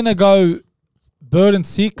 Look, I'm gonna go Burden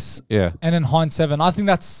 6, and then Hines 7. I think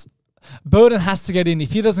that's. Burden has to get in.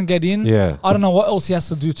 If he doesn't get in, I don't know what else he has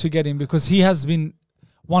to do to get in because he has been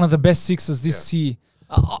one of the best sixers this year.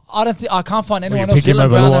 I can't find anyone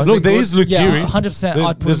else. Look, there is Luke Keary.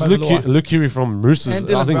 100%. There's Luke Keary from Roosters. And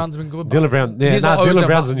Dylan Brown's been good. Dylan Brown. Dylan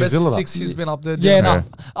Brown's a New Zealander. He's been up there.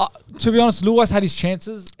 To be honest, Luai's had his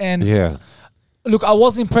chances. And look, I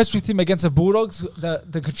was impressed with him against the Bulldogs.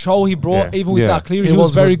 The control he brought, even without Cleary, he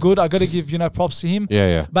was very good. I got to give props to him.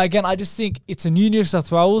 But again, I just think it's a new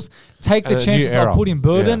South Wales. Take the chances of putting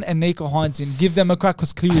Burden and Nico Hines in. Give them a crack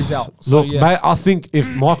because Cleary's out. So, look, mate, I think if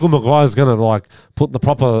Michael Maguire is going to put the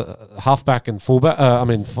proper halfback and fullback,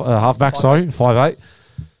 halfback, 5'8",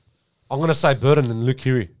 I'm going to say Burden and Luke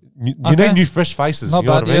Keary. You need new fresh faces. Not you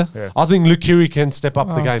know bad, what I mean? I think Luke Keary can step up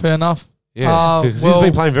the game. Fair enough. Yeah, because he's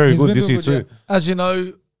been playing very good this year too. As you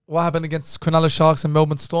know, what happened against Cronulla Sharks and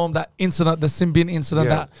Melbourne Storm, that incident, the sin bin incident,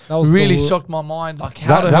 that really shocked my mind. Like,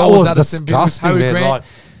 how the hell was that a sin bin with Harry Grant?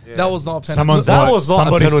 That was not a penalty. That was not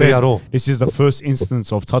a penalty at all. This is the first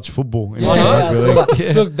instance of touch football.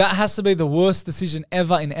 Look, that has to be the worst decision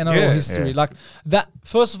ever in NRL history. Like that.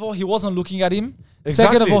 First of all, he wasn't looking at him. Exactly.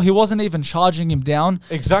 Second of all, he wasn't even charging him down.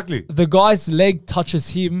 Exactly. The guy's leg touches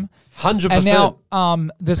him. 100%. And now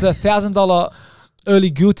there's $1,000 early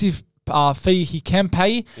guilty fee he can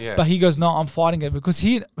pay, but he goes, no, I'm fighting it because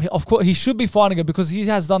of course he should be fighting it because he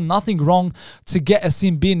has done nothing wrong to get a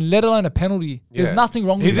sin bin, let alone a penalty. There's nothing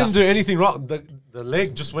wrong with that. He didn't do anything wrong. The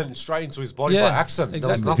leg just went straight into his body by accident.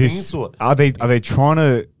 Exactly. There was nothing into it. Are they trying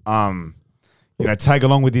to tag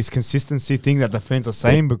along with this consistency thing that the fans are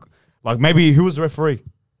saying? Like maybe who was the referee?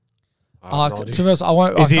 To be honest,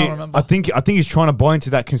 I can't remember. I think he's trying to buy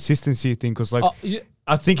into that consistency thing because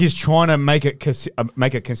I think he's trying to make it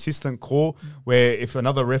make a consistent call where if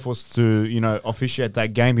another ref was to officiate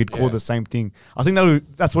that game, he'd call the same thing. I think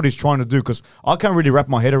that's what he's trying to do because I can't really wrap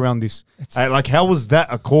my head around this. How was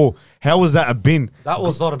that a call? How was that a bin? That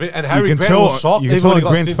was not a bin. And Harry Grant was shocked. You can tell in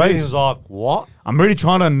Grant's face. He was like, what? I'm really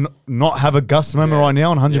trying to not have a Gus moment right now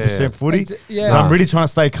on 100% footy. So I'm really trying to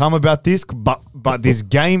stay calm about this, but this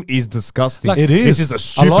game is disgusting. It is. This is a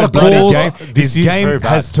stupid bloody game. This game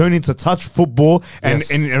has turned into touch football, and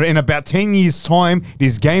in about 10 years' time,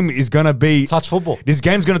 this game is going to be... touch football. This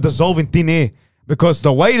game's going to dissolve in thin air because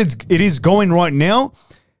the way it is going right now,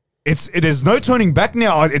 there's no turning back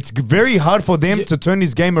now. It's very hard for them to turn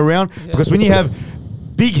this game around because when you have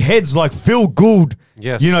big heads like Phil Gould,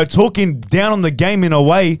 you know, talking down on the game in a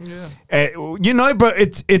way, you know, bro,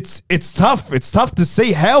 it's tough. It's tough to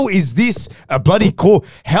see. How is this a bloody call?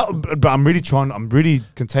 But I'm really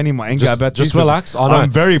containing my anger about this. Just relax.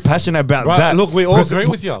 I'm very passionate about that. Look, we all agree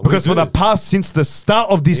with you. Because for the past, since the start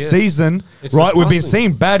of this season, right, we've been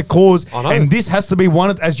seeing bad calls, and this has to be one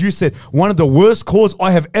of, as you said, one of the worst calls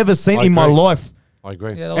I have ever seen in my life. I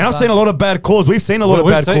agree. Yeah, and I've seen a lot of bad calls. We've seen a lot of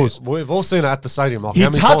bad calls. We've all seen it at the stadium. Like, he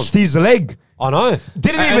touched his leg. I know. He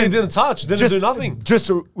didn't touch. Didn't do nothing.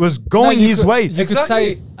 Just was going his way. You could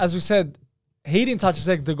say, as we said, he didn't touch his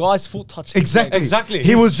leg. The guy's foot touched his leg. Exactly.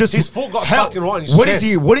 He was just his foot got stuck in right in his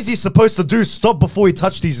chest. What is he supposed to do? Stop before he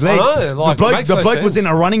touched his leg. I know, like, the bloke was in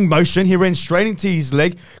a running motion. He ran straight into his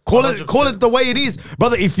leg. Call it the way it is,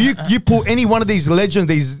 brother. If you pull any one of these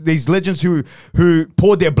legends, these legends who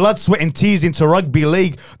poured their blood, sweat, and tears into rugby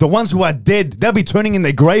league, the ones who are dead, they'll be turning in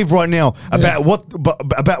their grave right now about what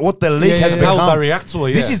the league has become. How they react to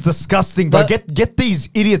it. This is disgusting, bro. Get these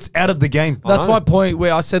idiots out of the game. That's my point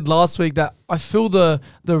where I said last week that I feel the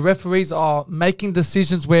referees are making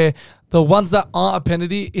decisions where the ones that aren't a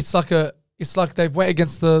penalty, it's like they've went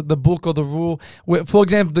against the book or the rule. Where, for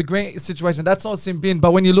example, the Grant situation, that's not a sin bin.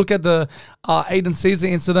 But when you look at the Aiden Caesar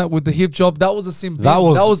incident with the hip job, that was a sin bin. That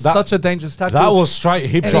was such a dangerous tackle. That was straight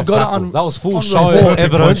hip drop tackle. That was full show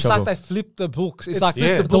evidence. It's like they flipped the books. It's like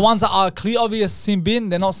the ones that are clear obvious sin bin,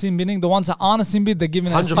 they're not sin binning. The ones that aren't a sin bin, they're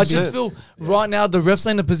giving it a sin bin. I just feel right now the refs are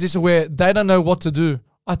in a position where they don't know what to do.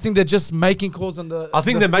 I think they're just making calls on the. I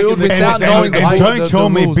think they're making without knowing. And don't tell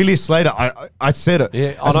me Billy Slater. I said it.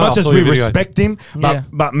 Yeah, as much as we respect him,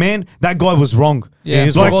 but man, that guy was wrong. Yeah,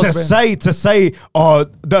 like to say, oh,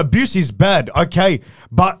 the abuse is bad. Okay,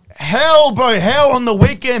 but how, bro? How on the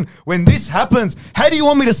weekend when this happens? How do you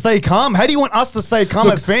want me to stay calm? How do you want us to stay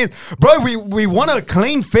calm as fans, bro? We want a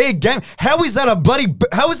clean, fair game. How is that a bloody?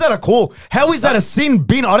 How is that a call? How is that a sin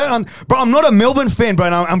bin? I don't, bro. I'm not a Melbourne fan, bro.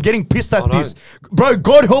 And I'm getting pissed at this, bro.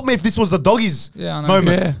 God help me if this was the doggies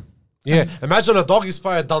moment. Yeah, imagine a doggies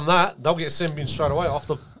player had done that. They'll get sin bin straight away off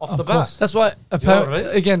the bat. That's why,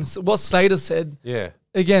 again, what Slater said. Yeah.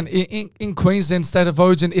 Again, in Queensland, state of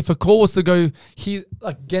origin, if a call was to go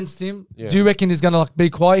against him, do you reckon he's gonna be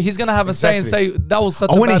quiet? He's gonna have a say and say that was such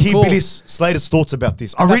a bad call. I want to hear Billy Slater's thoughts about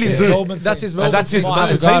this. I really do. That's his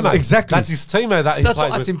teammate. Exactly. That's his teammate that he played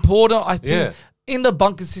with. That's important. I think in the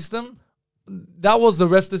bunker system, that was the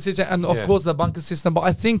ref's decision, and of course the bunker system. But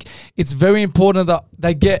I think it's very important that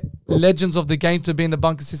they get legends of the game to be in the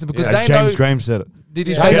bunker system because they know. James Graham said it. Did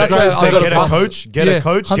he say that's get a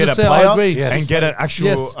coach, get a player, and get an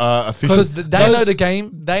actual official. Because they know the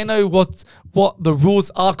game, they know what the rules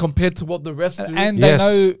are compared to what the refs do. And they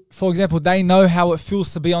know, for example, they know how it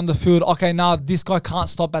feels to be on the field. Okay, now this guy can't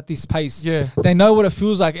stop at this pace. Yeah. They know what it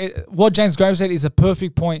feels like. What James Graham said is a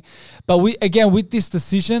perfect point. But with this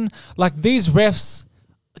decision, like these refs,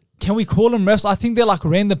 can we call them refs? I think they're like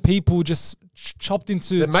random people just chopped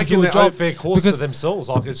into they're making their own fair calls for themselves.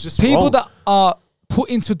 Like it's just people wrong. that are put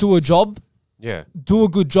in to do a job, do a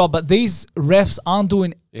good job, but these refs aren't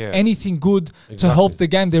doing anything good to help the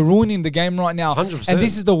game. They're ruining the game right now. 100%. And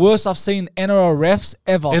this is the worst I've seen NRL refs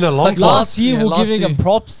ever. In a long time. Last year, we were giving them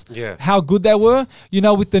props, how good they were,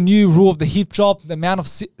 with the new rule of the hip drop, the amount of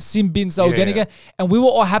sin bins they were getting, and we were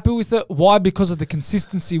all happy with it. Why? Because of the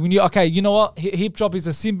consistency. We knew, okay, you know what? Hip drop is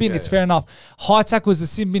a sin bin, it's fair enough. High tackle is a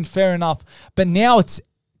sin bin, fair enough. But now it's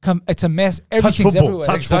a mess. Everything's everywhere.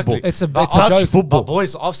 Exactly. It's a joke. Football. But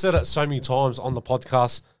boys, I've said it so many times on the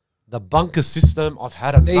podcast. The bunker system, I've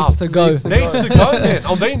had enough. Needs to go, man.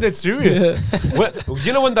 I'm being dead serious.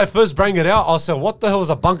 When they first bring it out, I said, what the hell is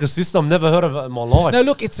a bunker system? I've never heard of it in my life. No,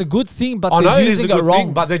 look, it's a good thing, but I know they're it is using a good it wrong.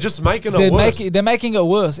 thing, but they're just making it worse. They're making it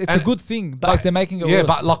worse. It's a good thing, but they're making it worse. Yeah,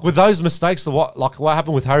 but like with those mistakes, what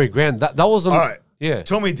happened with Harry Grant, that wasn't... All right. Yeah.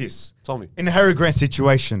 Tell me this. Tell me. In the Harry Grant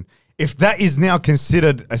situation, if that is now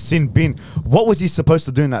considered a sin bin, what was he supposed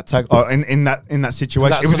to do in that in that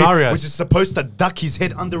situation? Was he supposed to duck his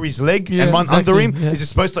head under his leg and run under him? Is he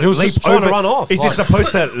supposed to leap over? Run off. Is he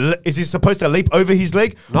supposed to leap over his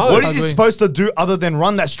leg? No. What is he supposed to do other than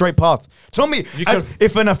run that straight path? Tell me,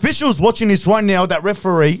 if an official's watching this right now, that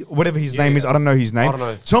referee, whatever his name is, I don't know his name. I don't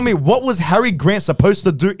know. Tell me, what was Harry Grant supposed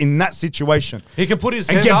to do in that situation? He can put his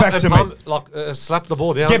hand up and slap the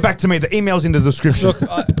ball down. Get back to me. The email's in the description.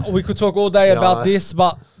 Look, we could talk all day about this,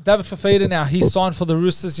 but David Fafita now, he's signed for the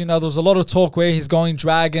Roosters. There was a lot of talk where he's going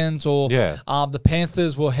Dragons or the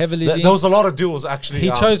Panthers were heavily linked. There was a lot of deals actually.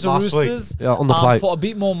 He chose the Roosters on the plate for a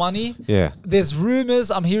bit more money. Yeah. There's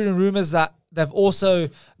rumors, I'm hearing rumors that they've also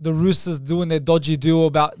the Roosters doing their dodgy deal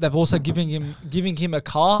about they've also giving him a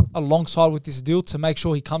car alongside with this deal to make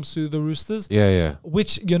sure he comes to the Roosters. Yeah.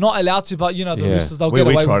 Which you're not allowed to, but the Roosters they'll we get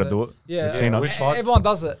away try with to do it. Yeah, we tried. Everyone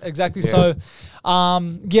does it exactly. So,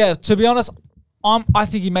 to be honest, I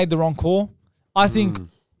think he made the wrong call. I think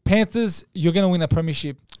Panthers, you're going to win a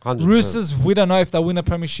premiership. 100%. Roosters, we don't know if they'll win a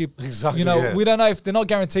premiership. Exactly. We don't know if they're not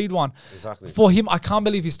guaranteed one. Exactly. For him, I can't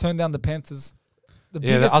believe he's turned down the Panthers. The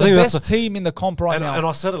I best team in the comp right now. And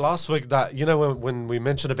I said it last week that, when we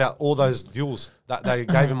mentioned about all those deals that they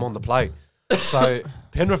gave him on the play. So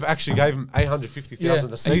Penrith actually gave him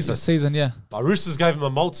 $850,000 a season. A season, yeah. But Roosters gave him a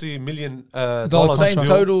multi-million dollar dollar So in deal.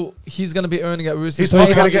 total, he's going to be earning at Roosters He's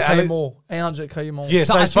probably going to get 800K more. Yeah,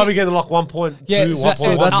 so he's probably getting like 1.2, Yeah,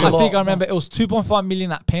 1.1. I think I remember it was 2.5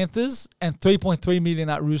 million at Panthers and 3.3 million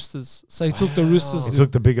at Roosters. So he took the Roosters. He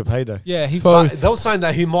took the bigger payday. Yeah, he's. But they were saying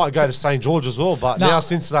that he might go to St. George as well, but now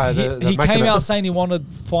since he came out saying he wanted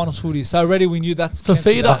finals footy. So already we knew that's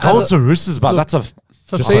Fafita going to Roosters, but that's a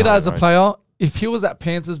Fafita as a player. If he was at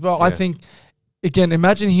Panthers, bro, I think, again,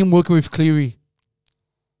 imagine him working with Cleary.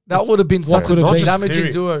 That would have been such a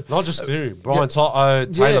damaging duo. Not just Cleary. Brian Toto,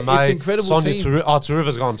 Taylor May, incredible Sonia team.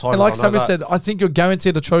 Taruva's gone Tigers. And like Sammy said, I think you're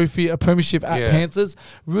guaranteed a trophy, a premiership at Panthers.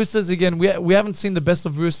 Roosters, again, we haven't seen the best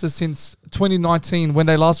of Roosters since 2019 when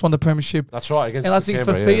they last won the premiership. That's right. Against and I think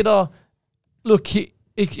Fafita, look,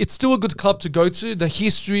 it's still a good club to go to. The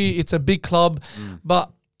history, it's a big club.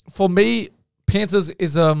 But for me, Panthers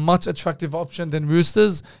is a much attractive option than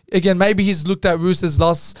Roosters. Again, maybe he's looked at Roosters'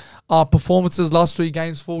 last performances, last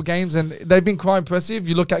 4 games, and they've been quite impressive.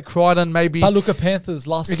 You look at Crichton, maybe. But look at Panthers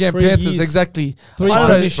last again, 3 Panthers, years. Exactly. 3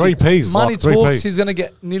 Ps. Money like 3 talks. Ps. He's going to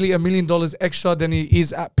get nearly $1 million extra than he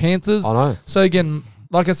is at Panthers. I know. So again,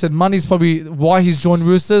 like I said, money's probably why he's joined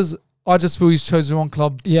Roosters. I just feel he's chosen the wrong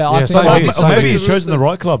club. Yeah, I think maybe he's chosen the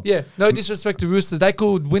right club. Yeah, no disrespect to Roosters. They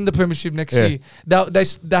could win the premiership next year.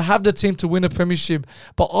 They have the team to win a premiership.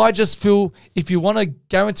 But I just feel if you want to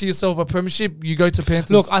guarantee yourself a premiership, you go to Panthers.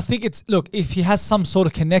 Look, I think if he has some sort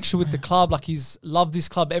of connection with the club, like he's loved this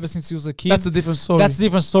club ever since he was a kid. That's a different story. That's a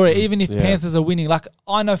different story. Even if Panthers are winning. Like,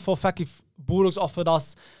 I know for a fact if Bulldogs offered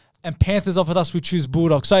us and Panthers offered us, we choose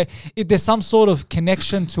Bulldogs. So if there's some sort of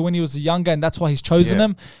connection to when he was younger and that's why he's chosen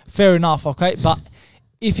them, fair enough, okay? But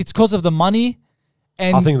if it's because of the money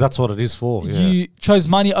and I think that's what it is for. You chose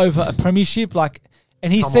money over a premiership,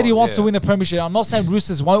 and he said he wants to win a premiership. I'm not saying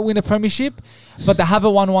Roosters won't win a premiership, but they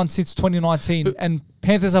haven't won one since 2019. And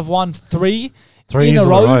Panthers have won 3 in a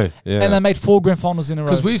row, and they made 4 grand finals in a row.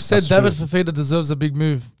 Because we've said David Fafita deserves a big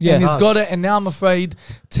move. Yeah, and he's got it. And now I'm afraid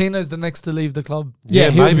Tino's the next to leave the club.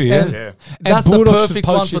 Maybe. And that's the perfect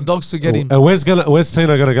one for Dogs to get him. And where's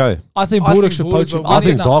Tino gonna go? I think Bulldogs should poach him. I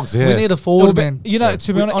think Dogs. Yeah, we need a forward, man. To be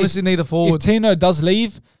honest, honestly need a forward. If Tino does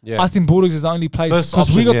leave, I think Bulldogs is the only place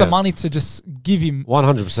because we got the money to just give him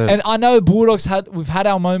 100%. And I know Bulldogs we've had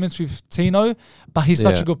our moments with Tino, but he's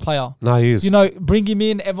such a good player. No, he is. Bring him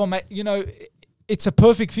in. Everyone, it's a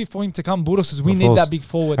perfect fit for him to come Bulldogs because we need that big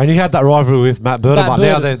forward. And he had that rivalry with Matt Burton, but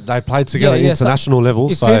now they played together at international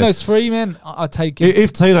level. If Tino's free, man, I take it.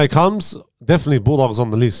 If Tino comes, definitely Bulldogs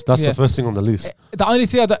on the list. That's the first thing on the list. The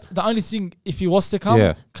only thing, if he was to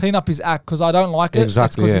come, clean up his act because I don't like it.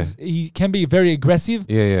 Exactly. Because he can be very aggressive.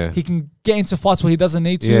 He can get into fights where he doesn't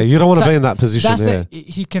need to. Yeah, you don't want to be in that position. That's it.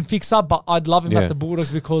 He can fix up, but I'd love him at the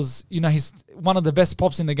Bulldogs because he's one of the best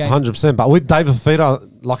props in the game. 100%. But with David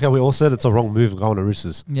Fafita, like how we all said, it's a wrong move going to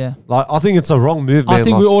Roosters. Yeah, I think it's a wrong move. Man. I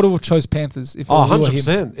think we all would have chose Panthers. If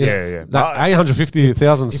 100%. Yeah. That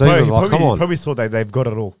 850,000 season. Come on. He probably thought they've got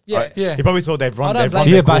it all. Yeah. He probably thought they've run.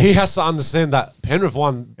 But he has to understand that Penrith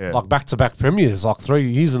won back-to-back premiers,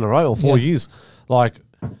 3 years in a row or 4 years. Why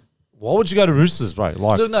would you go to Roosters, bro?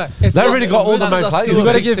 They already got all the main players. You've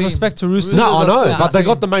got to give respect to Roosters. No, I know, but they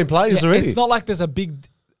got the main players already. It's not like there's a big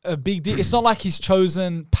deal. It's not like he's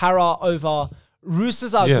chosen Para over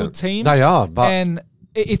Roosters. Are a good team. They are, and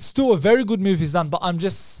it's still a very good move he's done. But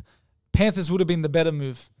Panthers would have been the better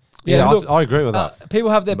move. Yeah, look, I agree with that. People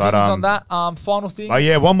have their opinions on that. Final thing.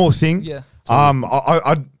 One more thing. Yeah. I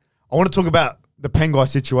want to talk about the Pangai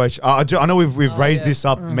situation. I know we've raised this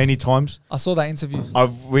up many times. I saw that interview. I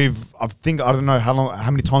don't know how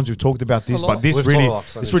many times we've talked about this, but this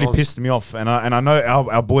really pissed me off. And I know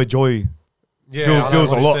our boy Joy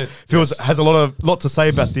has a lot to say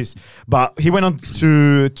about this. But he went on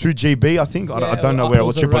to 2GB, I think. I don't know where it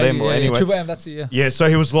was, Triple M or anyway. Triple M, that's it. Yeah. So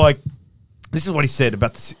he was like, this is what he said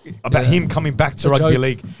about him coming back to rugby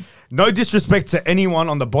league. No disrespect to anyone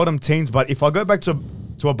on the bottom teams, but if I go back to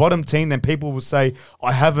to a bottom team, then people will say,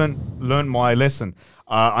 I haven't learned my lesson.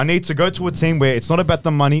 I need to go to a team where it's not about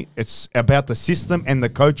the money, it's about the system and the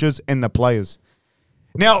coaches and the players.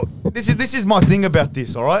 Now, this is my thing about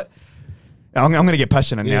this, all right? I'm going to get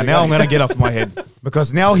passionate now. Now I'm going to get off my head.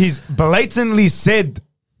 Because now he's blatantly said,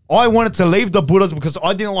 I wanted to leave the Bulldogs because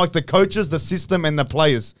I didn't like the coaches, the system, and the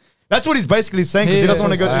players. That's what he's basically saying because he doesn't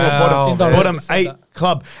want to go to a bottom 8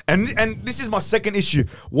 club. And this is my second issue.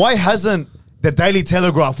 Why hasn't the Daily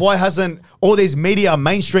Telegraph, why hasn't all these media,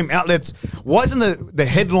 mainstream outlets, why isn't the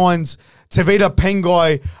headlines, Tevita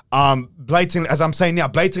Pangai, blatantly, as I'm saying now,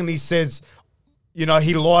 blatantly says, you know,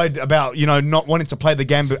 he lied about, you know, not wanting to play the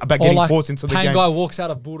game, about getting forced into the game. Pangai walks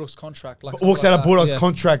out of Bulldogs' contract. Walks out of Bulldogs'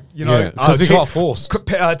 contract, you know. Because he got forced.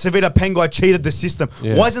 Tevita Pangai cheated the system.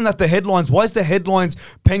 Yeah. Why isn't that the headlines? Why is the headlines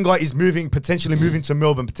Pangai is potentially moving to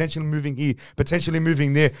Melbourne, potentially moving here, potentially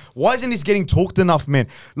moving there? Why isn't this getting talked enough, man?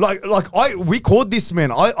 We called this,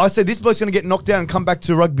 man. I said this bloke's going to get knocked down and come back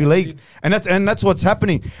to rugby league. And that's what's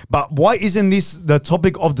happening. But why isn't this the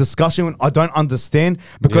topic of discussion? I don't understand.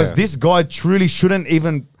 Because this guy truly shouldn't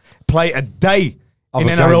even play a day in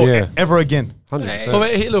NRL ever again.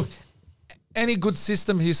 100%. Look, any good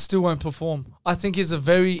system, he still won't perform. I think he's a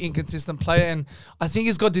very inconsistent player, and I think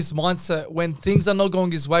he's got this mindset when things are not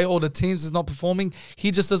going his way or the teams is not performing, he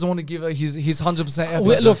just doesn't want to give his 100%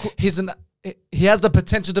 effort. Look, he has the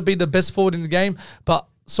potential to be the best forward in the game, but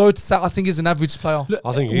sorry to say, I think he's an average player. Look,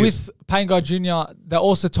 I think with Pangai Jr., they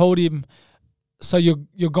also told him, so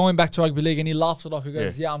you're going back to rugby league, and he laughed it off. He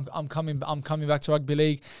goes, "Yeah, I'm coming back to rugby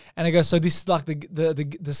league." And he goes, "So this is like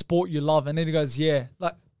the sport you love?" And then he goes, "Yeah."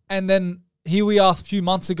 And then here we are a few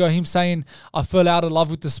months ago, him saying, "I fell out of love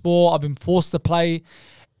with the sport. I've been forced to play."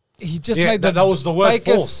 He just made that was the word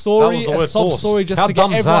forced story, a sob story, just to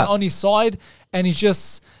get everyone on his side, and he's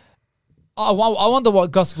just. I wonder what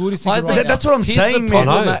Gus Gould is thinking. That's what I'm saying, man.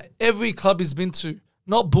 That every club he's been to.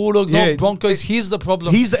 Not Bulldogs, not Broncos. He's the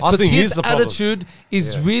problem. Because his attitude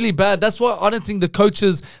is really bad. That's why I don't think the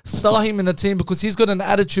coaches star him in the team, because he's got an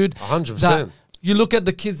attitude. 100%. You look at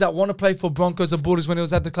the kids that want to play for Broncos or Bulldogs when he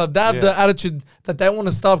was at the club. They have the attitude that they want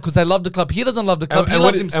to start because they love the club. He doesn't love the club. He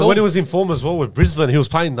loves himself. And when he was in form as well with Brisbane, he was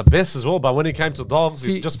playing the best as well. But when he came to Dogs,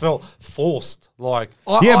 he just felt forced. Where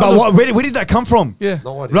did that come from? Yeah.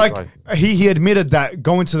 No idea. He admitted that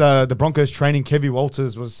going to the Broncos training, Kevy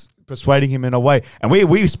Walters was persuading him in a way, and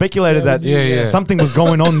we speculated that something was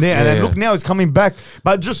going on there, and then look, now he's coming back.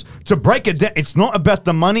 But just to break it down, it's not about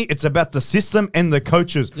the money, it's about the system and the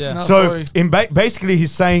coaches. Basically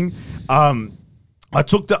he's saying, I went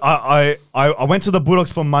to the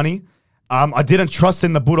Bulldogs for money. I didn't trust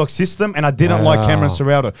in the Bulldog system, and I didn't like Cameron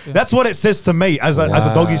Serraldo. That's what it says to me as a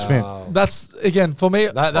Doggies fan. That's, again, for me,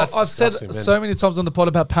 I've said so many times on the pod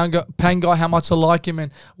about Pangai, how much I like him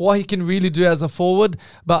and what he can really do as a forward.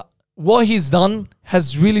 But what he's done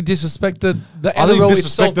has really disrespected the NRL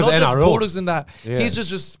itself, not just Bulldogs in that. He's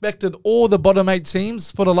just respected all the bottom 8 teams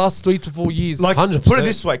for the last 3 to 4 years. Like, 100%. Put it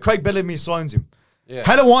this way, Craig Bellamy signs him. Yeah.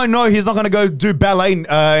 How do I know he's not going to go do ballet in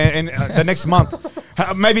the next month?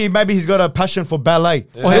 Maybe he's got a passion for ballet.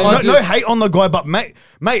 Yeah. No hate on the guy, but mate,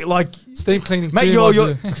 like steam cleaning. Mate, you're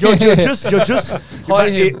just.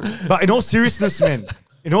 But in all seriousness, man.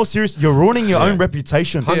 In all seriousness, you're ruining your own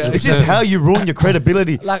reputation. This is how you ruin your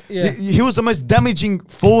credibility. He was the most damaging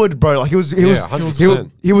forward, bro. Like he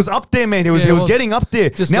was up there, man. He was getting up there.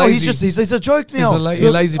 Just now lazy. he's a joke now. He's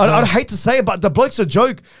a lazy player. I'd hate to say it, but the bloke's a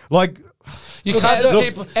joke. Like. You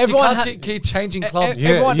can't keep changing clubs. You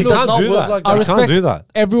can't do that. I respect do that.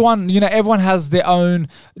 Everyone, everyone has their own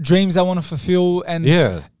dreams they want to fulfill, and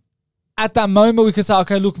at that moment we could say,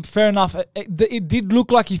 okay, look, fair enough. It did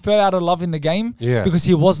look like he fell out of love in the game because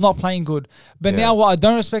he was not playing good. But now what I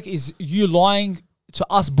don't respect is you lying to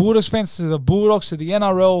us Bulldogs fans, to the Bulldogs, to the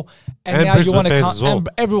NRL, and now you want to come, and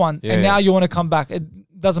everyone, and now you want to come back. It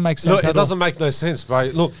doesn't make sense. Look, it doesn't make no sense, bro.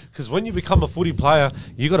 Look, because when you become a footy player,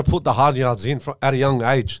 you got to put the hard yards in at a young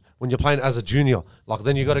age. When you're playing as a junior, like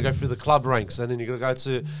then you got to go through the club ranks, and then you got to go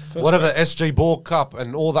to whatever SG Ball Cup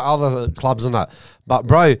and all the other clubs and that. But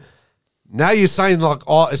bro, now you're saying like,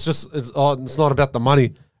 it's not about the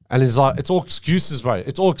money. And it's like, it's all excuses, bro.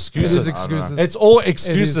 It's all excuses. It is excuses. It's all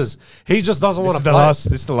excuses. He just doesn't want to play. This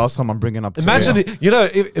is the last time I'm bringing up. Imagine,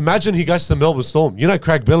 imagine he goes to the Melbourne Storm.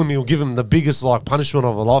 Craig Bellamy will give him the biggest punishment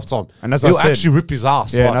of a lifetime. And as he'll actually rip his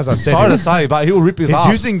ass. Yeah, and as I said, sorry to say, but he'll rip his ass.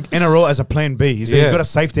 He's using NRL as a plan B. He's got a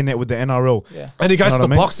safety net with the NRL. Yeah. And he goes to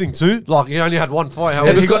boxing too. Like he only had one fight.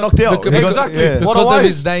 He got knocked out. Exactly. Because of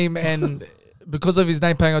his name and because of his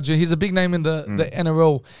name Pangai, he's a big name in the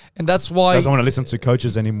NRL, and that's why doesn't want to listen to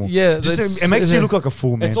coaches anymore. Yeah, it makes you look like a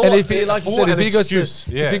fool, man. And if he, like you said,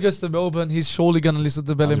 if he goes to Melbourne, he's surely going to listen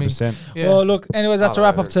to Bellamy. 100%. Yeah. Well, look, anyways, that's a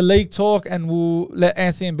wrap up to league talk, and we'll let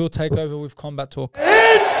Anthony and Bill take over with combat talk.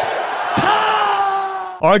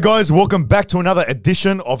 All right, guys, welcome back to another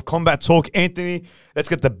edition of Combat Talk. Anthony, let's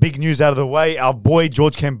get the big news out of the way. Our boy,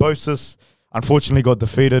 George Kambosos, unfortunately got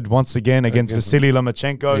defeated once again against Vasily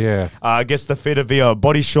Lomachenko. Yeah. Gets defeated via a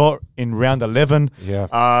body shot in round 11. Yeah.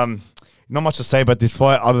 Not much to say about this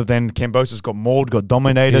fight other than Kambosos got mauled, got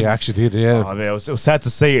dominated. He actually did, yeah. Man, it was sad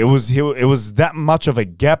to see. It was that much of a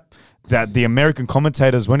gap that the American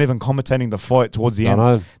commentators weren't even commentating the fight towards the end.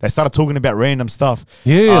 Know. They started talking about random stuff.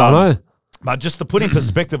 Yeah, I know. But just to put in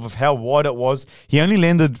perspective of how wide it was, he only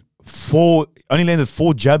landed four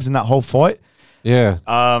jabs in that whole fight. Yeah,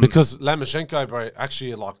 because Lomachenko, bro,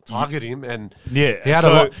 actually targeted him, and yeah,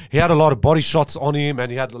 he had a lot of body shots on him,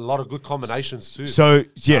 and he had a lot of good combinations too. So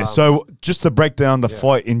so just to break down the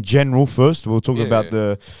fight in general first, we'll talk about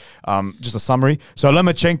the just a summary. So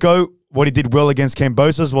Lomachenko, what he did well against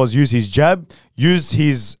Kambosos was use his jab, use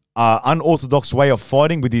his unorthodox way of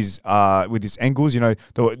fighting with his angles,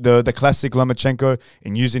 the classic Lomachenko,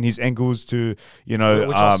 and using his angles to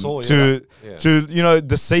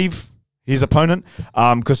deceive his opponent.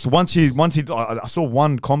 Because once I saw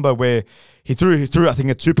one combo where he threw I think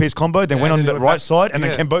a 2-piece combo, then went on the right side, and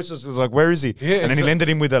then Kambosos was like, "Where is he?" Yeah, and then he landed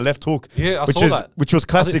him with a left hook. Yeah, which was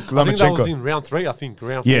classic Lomachenko. I think that was in round 3. I think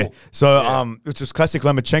round 4. Yeah, so which was classic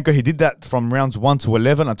Lomachenko. He did that from rounds 1 to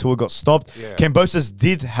 11 until it got stopped. Yeah. Kambosos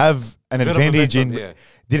did have an advantage in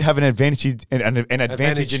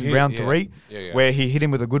round 3, where he hit him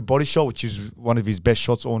with a good body shot, which is one of his best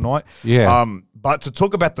shots all night. Yeah. But to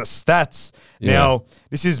talk about the stats now,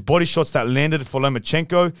 this is body shots that landed for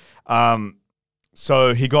Lomachenko.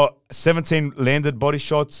 So he got 17 landed body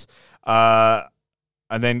shots, and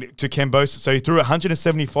then to Kambosos. So he threw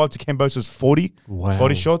 175 to Kambosos' 40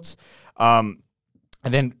 body shots.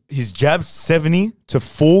 And then his jabs, 70 to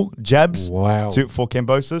 4 jabs for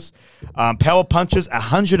Kambosos. Power punches,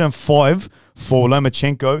 105 for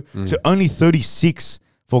Lomachenko to only 36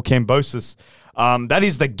 for Kambosos. That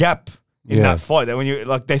is the gap in that fight. That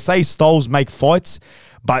when they say styles make fights,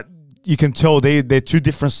 but you can tell they're two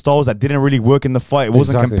different styles that didn't really work in the fight. It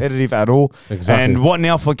wasn't competitive at all. Exactly. And what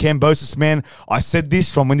now for Kambosos, man? I said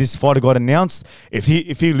this from when this fighter got announced. If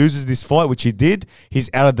he loses this fight, which he did, he's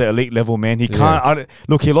out of the elite level, man. He can't.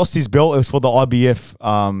 Look, he lost his belt. It was for the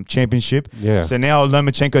IBF championship. Yeah. So now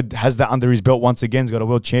Lomachenko has that under his belt once again. He's got a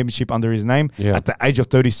world championship under his name at the age of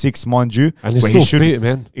 36, mind you. And he's still fit,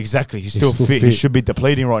 man. Exactly. He's still fit. He should be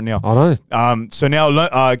depleting right now. I know. So now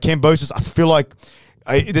Kambosos, I feel like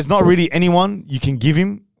there's not really anyone you can give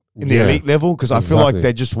him in the elite level, because I feel like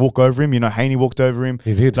they just walk over him. Haney walked over him.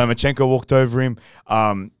 He did. Lomachenko walked over him.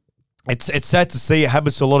 It's sad to see. It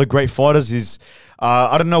happens to a lot of great fighters.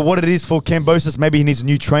 I don't know what it is for Kambosos. Maybe he needs a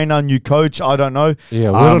new trainer, new coach. I don't know. Yeah,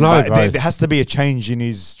 we don't know, bro. There has to be a change in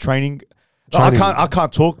his training. I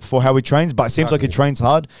can't talk for how he trains, but it seems like he trains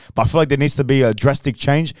hard. But I feel like there needs to be a drastic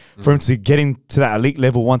change for him to get into that elite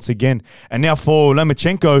level once again. And now for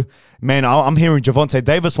Lomachenko, man, I'm hearing Gervonta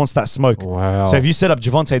Davis wants that smoke. Wow. So if you set up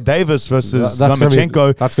Gervonta Davis versus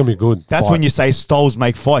Lomachenko, that's going to be good. That's when you say styles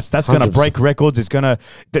make fights. That's going to break records. It's going to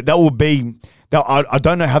that will be. I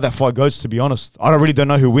don't know how that fight goes, to be honest. I really don't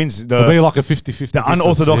know who wins. It'll be like a 50-50. The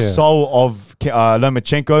unorthodox style of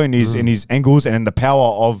Lomachenko in his angles, and then the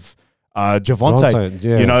power of Gervonta.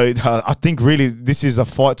 I think really this is a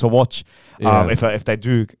fight to watch. If they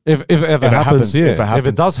do, if it ever happens, if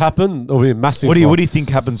it does happen, it'll be a massive. What do you think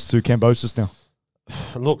happens to Kambosos now?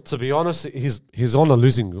 Look, to be honest, he's on a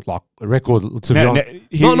losing record. To be honest,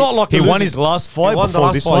 he won his last fight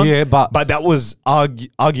before this one. But that was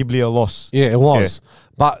arguably a loss. Yeah, it was. Yeah.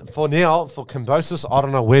 But for now, for Kambosos, I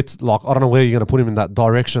don't know where you're going to put him in that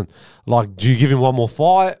direction. Like, do you give him one more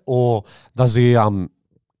fight, or does he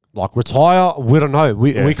retire? We don't know.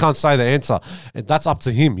 We can't say the answer. And that's up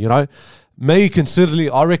to him, Me, considerably,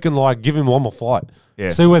 I reckon, give him one more fight.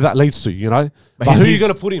 Yeah. See where that leads to, But who are you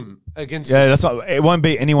going to put him against? Yeah, it won't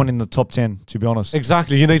be anyone in the top 10, to be honest.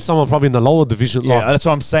 Exactly. You need someone probably in the lower division. That's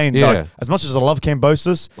what I'm saying. Yeah. As much as I love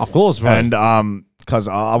Kambosos. Of course, bro. And because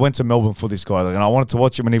I went to Melbourne for this guy, and I wanted to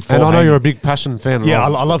watch him when he fought. And I know you're a big passion fan. Yeah,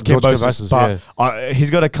 I love Kambosos, but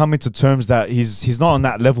he's got to come into terms that he's not on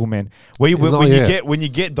that level, man. When you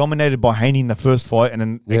get dominated by Haney in the first fight, and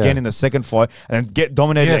then again in the second fight, and then get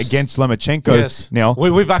dominated against Lomachenko. Yes. Now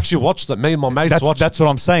we've actually watched it. Me and my mates watched. That's what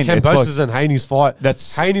I'm saying. Kambosos and Haney's fight.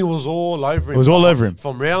 Haney was all over him. It was all over him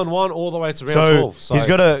from round 1 all the way to round 12. So he's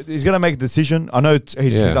got to make a decision. I know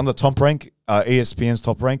he's under top rank ESPN's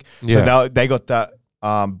Top Rank. So they got that.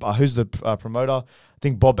 Who's the promoter? I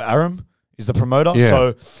think Bob Arum is the promoter. Yeah.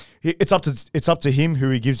 So it's up to him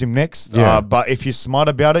who he gives him next. But if you're smart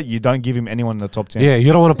about it, you don't give him anyone in the top 10. Yeah,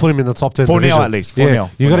 you don't want to put him in the top 10 for division. now, at least. For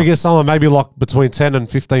now, you got to get someone maybe like between 10 and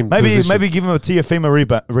 15. Maybe give him a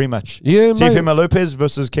Tiafima rematch. Yeah, Tiafima Lopez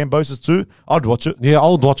versus Kambosos too. I'd watch it. Yeah, I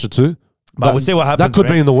would watch it too. But we'll see what happens. That could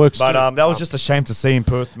be in the works. But that was just a shame to see in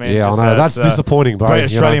Perth, man. Yeah, just, I know. That's disappointing, bro. Great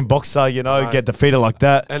Australian boxer, get defeated like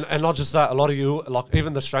that. And not just that, a lot of you, like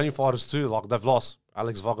even the Australian fighters too, like they've lost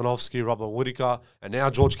Alex Voganovsky, Robert Whittaker, and now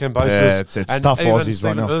George Kambosos. Yeah, it's and tough even Aussies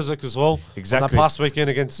Stephen right now. Erzik as well. Exactly. On that past weekend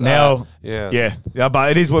against now. Yeah,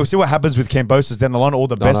 but it is. We'll see what happens with Kambosos down the line. All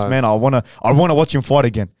the best, man. I wanna watch him fight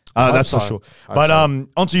again. That's for sure. But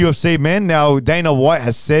onto UFC, man. Now Dana White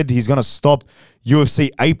has said he's gonna stop UFC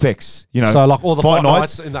Apex, so like all the fight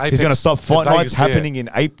nights in the Apex. He's going to stop fight Vegas, nights happening in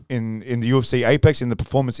the UFC Apex in the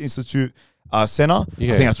Performance Institute Center.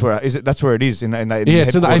 Yeah. I think that's where that's where it is in the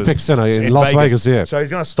it's in the Apex Center in Las Vegas. Yeah. So he's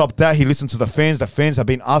going to stop that. He listened to the fans. The fans have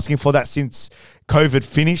been asking for that since COVID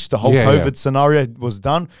finished. The whole COVID scenario was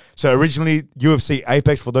done. So originally UFC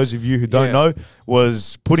Apex, for those of you who don't know,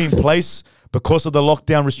 was put in place because of the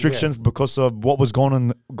lockdown restrictions, because of what was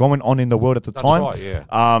going on in the world at the time. Right,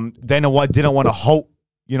 yeah. Dana White didn't want to halt,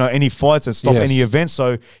 any fights and stop any events.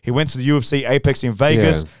 So he went to the UFC Apex in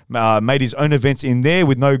Vegas, made his own events in there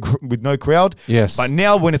with no crowd. Yes. But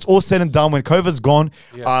now when it's all said and done, when COVID's gone,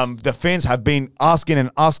 the fans have been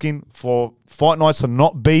asking for fight nights to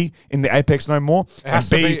not be in the Apex no more. It has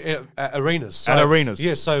to be at arenas. So, at arenas.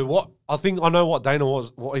 Yeah, so I know what Dana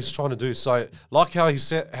what he's trying to do. So like how he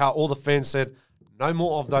said, how all the fans said, no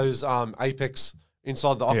more of those Apex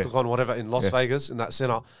inside the octagon, whatever, in Las Vegas, in that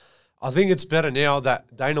center. I think it's better now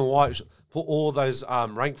that Dana White put all those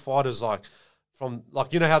ranked fighters from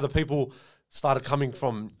how the people started coming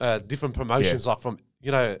from different promotions, like from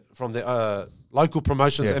the local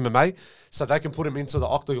promotions, MMA, so they can put them into the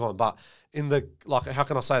octagon, but in the how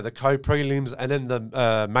can I say, the co-prelims and then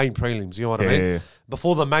the main prelims, you know what I mean?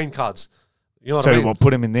 Before the main cards. You know what I mean? So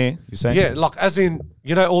put him in there, you're saying? Yeah, as in,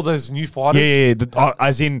 all those new fighters.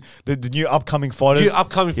 As in the new upcoming fighters.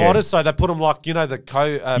 Fighters, so they put them the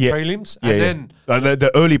prelims, and then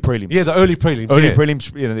the early prelims. Yeah, the early prelims.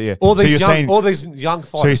 Prelims, All these young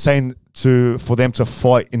fighters. So you're saying for them to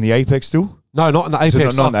fight in the Apex still? No, not in the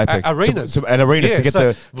Apex. Not in the Apex. Arenas. At arenas to get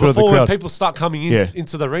the before crowd. When people start coming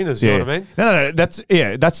into the arenas, you know what I mean? No, that's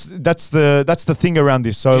the thing around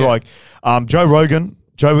this. So Joe Rogan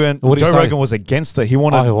was against it. He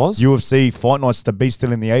wanted UFC fight nights to be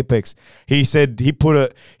still in the Apex. He said he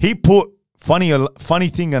put funny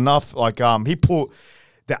thing enough, he put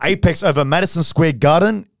the Apex over Madison Square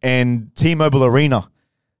Garden and T-Mobile Arena.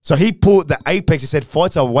 So he put the Apex. He said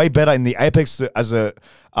fights are way better in the Apex as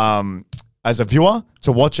a viewer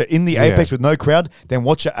to watch it in the Apex with no crowd than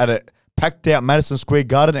watch it at a packed out Madison Square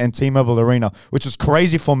Garden and T-Mobile Arena, which was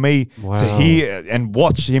crazy for me to hear and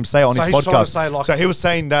watch him say on his podcast. So he was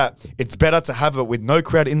saying that it's better to have it with no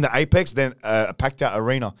crowd in the Apex than a packed out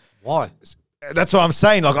arena. Why? That's what I'm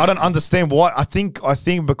saying. I don't understand why. I think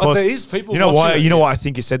because but there is people. You know why? You know why I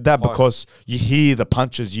think he said that? Because you hear the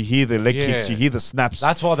punches, you hear the leg kicks, you hear the snaps.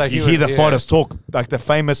 That's why you hear the fighters talk, like the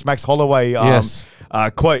famous Max Holloway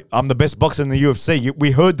quote. I'm the best boxer in the UFC.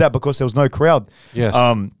 We heard that because there was no crowd. Yes.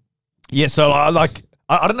 So I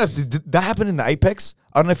don't know if did that happened in the Apex.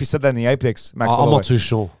 I don't know if he said that in the Apex, Max Holloway. I'm not too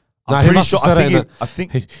sure. I'm pretty sure. I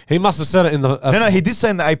think he must have said it in the. No, he did say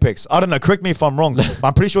in the Apex. I don't know. Correct me if I'm wrong. But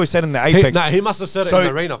I'm pretty sure he said in the Apex. He must have said it in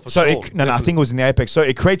the arena for sure. I think it was in the Apex. So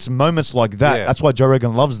it creates moments like that. Yeah. That's why Joe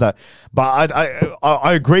Rogan loves that. But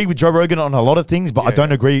I agree with Joe Rogan on a lot of things, but I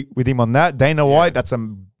don't agree with him on that. Dana White, that's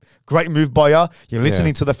a great move by you. You're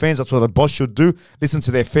listening to the fans. That's what a boss should do. Listen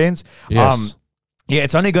to their fans. Yes.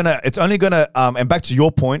 It's only gonna, and back to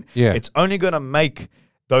your point, it's only gonna make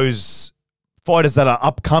those fighters that are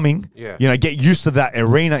upcoming, get used to that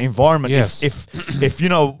arena environment. Yes. If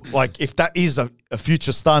if that is a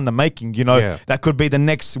future star in the making, that could be the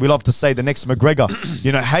next, we love to say, the next McGregor.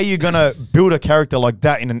 How are you going to build a character like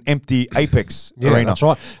that in an empty Apex arena? That's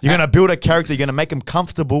right. You're going to build a character, you're going to make them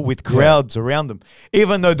comfortable with crowds around them.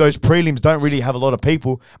 Even though those prelims don't really have a lot of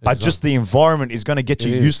people, but just the environment is going to get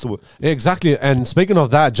you used to it. Yeah, exactly. And speaking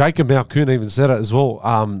of that, Jacob Malkoon even said it as well.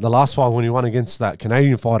 The last fight when he won against that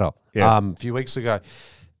Canadian fighter a few weeks ago,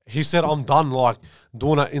 he said, I'm done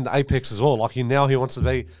doing it in the Apex as well. He wants to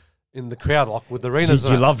be in the crowd, with the arenas.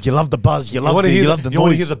 You love the buzz. You love the noise. You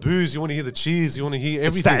want to hear the boos. You want to hear the cheers. You want to hear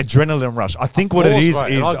everything. It's that adrenaline rush. I think what it is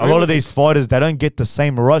a lot of these fighters, they don't get the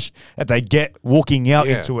same rush that they get walking out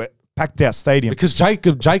into it packed out stadium. Because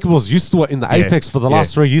Jacob was used to it in the Apex for the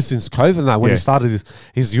last 3 years since COVID now, when he started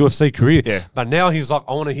his UFC career. Yeah. But now he's like,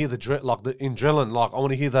 I want to hear the adrenaline, like I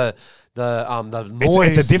want to hear the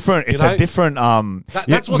noise. It's a different.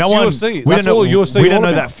 That's what's UFC. That's all UFC. We don't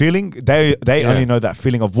know that feeling. They only know that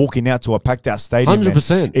feeling of walking out to a packed out stadium.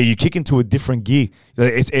 100%. You kick into a different gear.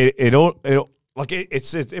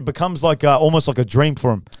 It becomes like almost like a dream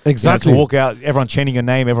for him. Exactly. To walk out, everyone chanting your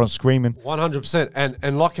name, everyone screaming. 100%.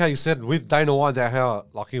 And like how you said with Dana White, how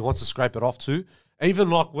like he wants to scrape it off too. Even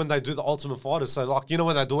like when they do the Ultimate Fighter, so like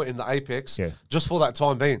when they do it in the Apex, just for that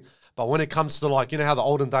time being. But when it comes to like how the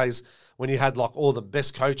olden days when you had like all the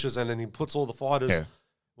best coaches and then he puts all the fighters.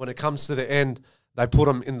 When it comes to the end, they put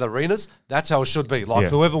them in the arenas. That's how it should be. Like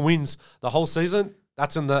whoever wins the whole season,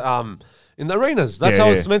 that's in the arenas. That's how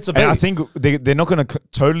it's meant to be. And I think they're not going to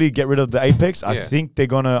totally get rid of the Apex. I think they're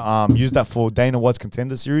going to use that for Dana White's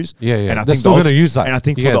Contender Series. And I they're think still going to use that. And I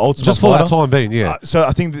think for the Ultimate just for Fighter, that time being, so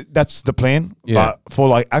I think that's the plan. But for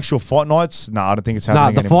like actual fight nights, I don't think it's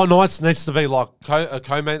happening anymore. Fight nights needs to be like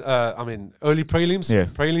early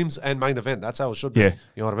prelims and main event. That's how it should be. You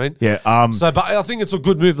know what I mean? Yeah. But I think it's a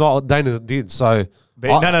good move that Dana did. So.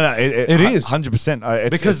 No. It is 100%.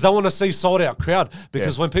 Because they want to see sold out crowd.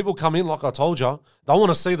 Because when people come in, like I told you, they want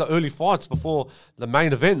to see the early fights before the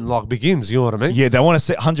main event like begins. You know what I mean? Yeah, they want to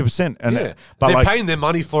see 100%. And but they're paying their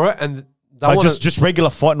money for it, and they just regular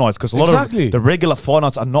fight nights, because a lot of the regular fight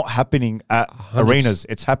nights are not happening at arenas.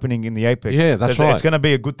 It's happening in the Apex. Yeah, that's right. It's going to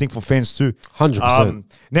be a good thing for fans too. 100%.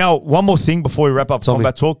 Now, one more thing before we wrap up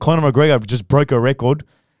Combat Talk. Conor McGregor just broke a record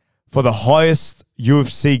for the highest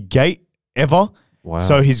UFC gate ever. Wow.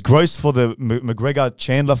 So he's grossed for the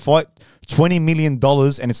McGregor-Chandler fight $20 million,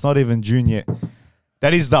 and it's not even June yet.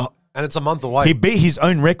 That is and it's a month away. He beat his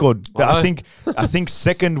own record. I think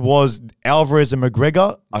second was Alvarez and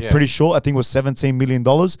McGregor. I'm pretty sure. I think it was $17 million.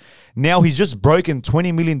 Now he's just broken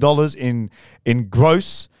 $20 million in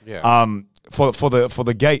gross. For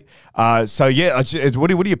the gate. So yeah,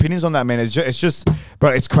 what are your opinions on that, man? It's just bro,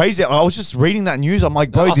 it's crazy. I was just reading that news. I'm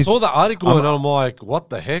like, bro, I saw that article and I'm like, what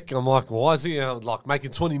the heck? I'm like, why is he like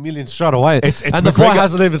making 20 million straight away? It's and the fight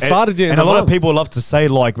hasn't even started yet. And a lot of people love to say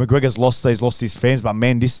like McGregor's lost his fans, but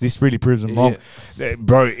man, this really proves him wrong,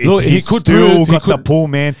 bro. He could still got the pull,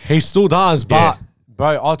 man. He still does, but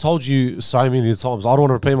bro, I told you so many times. I don't want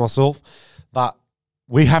to repeat myself, but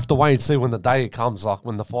we have to wait and see when the day comes, like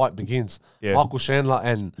when the fight begins. Michael Chandler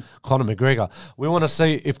and Conor McGregor. We want to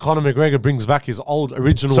see if Conor McGregor brings back his old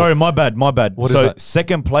original. Sorry, my bad. What is that?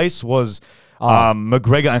 Second place was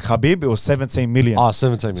McGregor and Khabib. It was 17 million.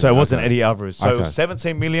 17 million. So it wasn't Eddie Alvarez. So it was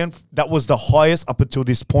 17 million. That was the highest up until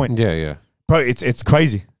this point. Yeah. Bro, it's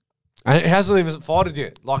crazy. And it hasn't even fighted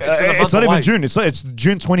yet. Like it's not even June. It's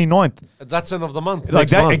June 29th. That's end of the month. Like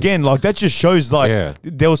that again. Like that just shows like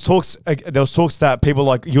there was talks that people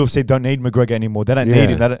like UFC don't need McGregor anymore. They don't need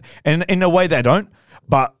him. And in a way they don't.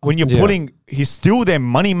 But when you're putting, he's still their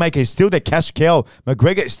money maker. He's still their cash cow.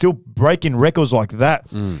 McGregor is still breaking records like that,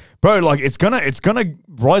 bro. Like it's gonna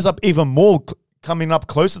rise up even more coming up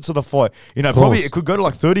closer to the fight. You know, probably it could go to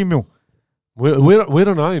like 30 mil. We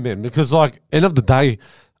don't know, man. Because like end of the day,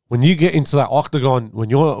 when you get into that octagon, when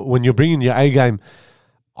you're bringing your A game,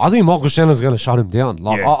 I think Michael Chandler's going to shut him down.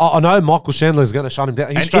 Like I know Michael Chandler's going to shut him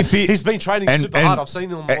down. He's been training super hard. I've seen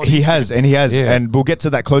him. He has, and we'll get to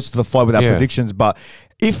that closer to the fight with our predictions. But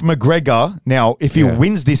if McGregor now, if he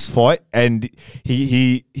wins this fight and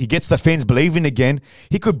he gets the fans believing again,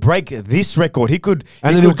 he could break this record.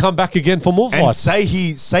 Then he'll come back again for more fights.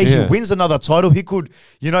 And say he wins another title, he could,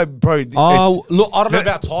 bro. Oh, look, I don't know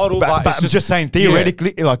about title, but I'm just saying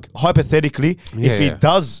theoretically, like hypothetically, if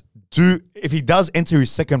he does enter his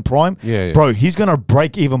second prime, bro, he's gonna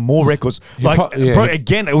break even more records.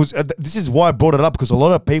 Again, it was. This is why I brought it up, because a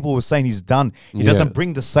lot of people were saying he's done. He doesn't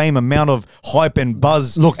bring the same amount of hype and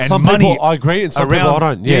buzz. Look, and some money people I agree, and some people I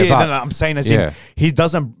don't. No, I'm saying as in he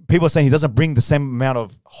doesn't. People are saying he doesn't bring the same amount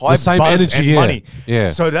of hype, same buzz, energy, and money.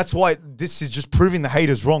 So that's why this is just proving the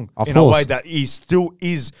haters wrong in a way that he still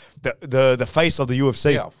is the face of the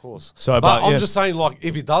UFC. Yeah, of course. So, but I'm just saying, like,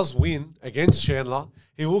 if he does win against Chandler,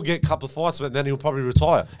 he will get a couple of fights, but then he'll probably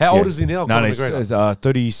retire. How old is he now? No, he's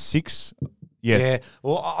 36. Yeah.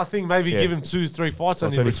 Well, I think maybe give him 2-3 fights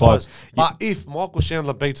and he retires. But if Michael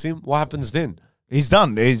Chandler beats him, what happens then? He's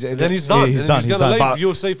done. He's done. He's going to leave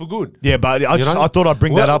UFC for good. Yeah, but I thought I'd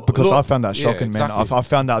bring that up because I found that shocking, man. I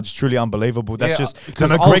found that just truly unbelievable. That's just the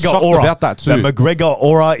McGregor aura. About that too. The McGregor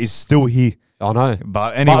aura is still here. I know.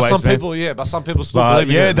 But anyways, some people still believe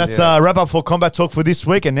in it. That's a wrap up for Combat Talk for this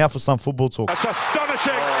week, and now for some football talk. That's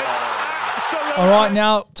astonishing. It's absolutely. All right,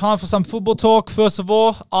 now time for some football talk. First of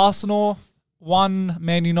all, Arsenal 1,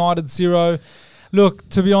 Man United 0. Look,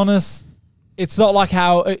 to be honest, it's not like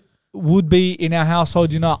how it would be in our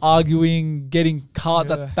household, arguing, getting cut,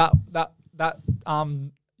 that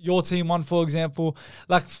your team won, for example.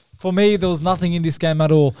 Like, for me, there was nothing in this game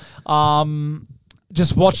at all.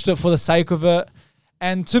 Just watched it for the sake of it.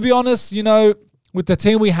 And to be honest, with the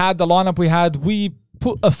team we had, the lineup we had, we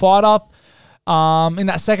put a fight up. In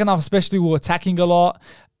that second half especially, we were attacking a lot.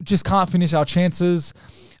 Just can't finish our chances.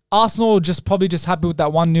 Arsenal probably just happy with that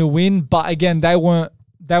 1-0 win. But again, they weren't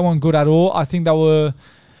good at all. I think they were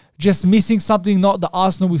just missing something, not the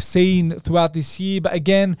Arsenal we've seen throughout this year. But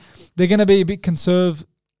again, they're going to be a bit conservative.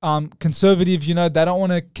 They don't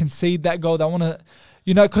want to concede that goal. They want to,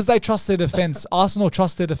 because they trust their defense. Arsenal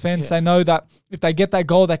trust their defense. Yeah. They know that if they get that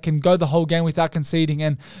goal, they can go the whole game without conceding.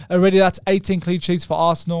 And already that's 18 clean sheets for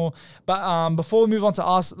Arsenal. But before we move on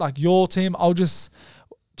to your team, I'll just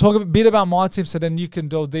talk a bit about my team so then you can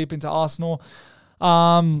delve deep into Arsenal.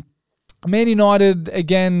 Man United,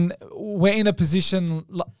 again, we're in a position.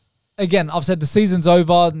 Again, I've said the season's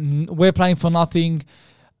over. We're playing for nothing.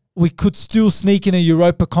 We could still sneak in a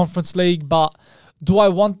Europa Conference League, but do I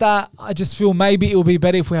want that? I just feel maybe it will be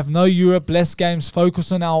better if we have no Europe, less games,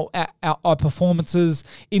 focus on our performances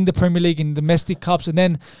in the Premier League and domestic cups, and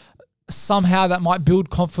then somehow that might build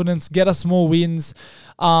confidence, get us more wins.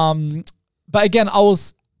 But again, I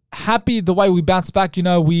was happy the way we bounced back.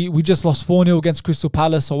 We just lost 4-0 against Crystal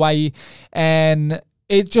Palace away, and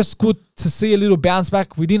it's just good to see a little bounce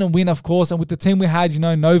back. We didn't win, of course, and with the team we had,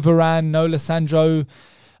 no Varane, no Lissandro,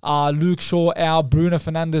 Luke Shaw, Bruno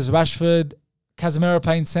Fernandes, Rashford, Casemiro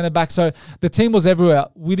playing centre-back. So the team was everywhere.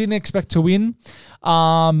 We didn't expect to win,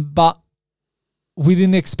 but we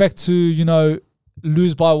didn't expect to,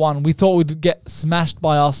 lose by 1. We thought we'd get smashed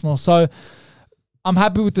by Arsenal. So I'm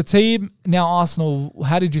happy with the team. Now, Arsenal,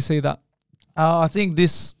 how did you see that? I think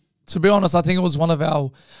to be honest, I think it was one of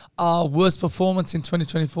our worst performance in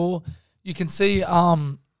 2024. You can see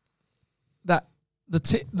that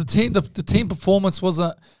the team performance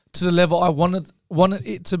wasn't to the level I wanted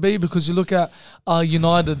it to be, because you look at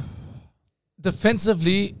United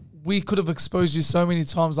defensively, we could have exposed you so many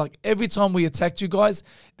times. Like every time we attacked you guys,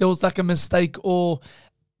 there was like a mistake, or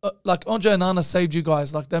like Andre Onana saved you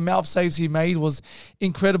guys. Like the amount of saves he made was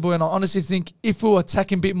incredible. And I honestly think if we were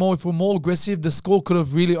attacking a bit more, if we were more aggressive, the score could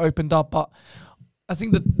have really opened up. But I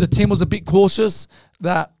think that the team was a bit cautious,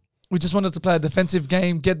 that we just wanted to play a defensive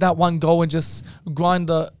game, get that 1 goal and just grind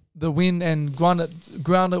the win and ground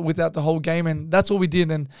it without the whole game. And that's what we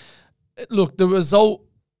did. And look, the result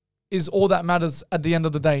is all that matters at the end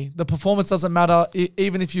of the day. The performance doesn't matter,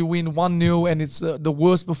 even if you win 1-0 and it's the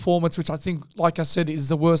worst performance, which I think, like I said, is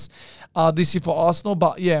the worst this year for Arsenal.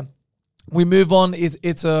 But yeah, we move on.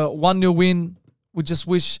 It's a 1-0 win. We just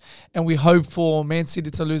wish and we hope for Man City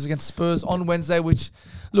to lose against Spurs on Wednesday, which,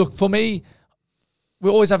 look, for me, we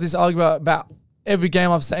always have this argument about every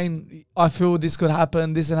game I'm saying, I feel this could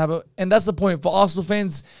happen, this and happen. And that's the point. For Arsenal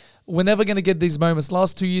fans, we're never going to get these moments.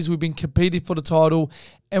 Last 2 years, we've been competing for the title,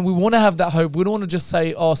 and we want to have that hope. We don't want to just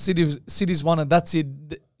say, oh, City's won and that's it.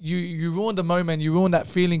 You ruined the moment. You ruined that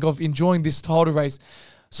feeling of enjoying this title race.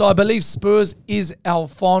 So I believe Spurs is our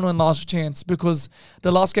final and last chance, because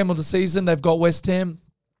the last game of the season, they've got West Ham,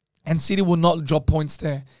 and City will not drop points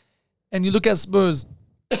there. And you look at Spurs,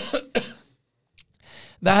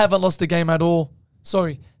 they haven't lost a game at all.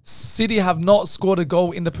 Sorry, City have not scored a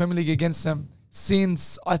goal in the Premier League against them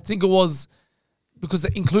since, I think it was, because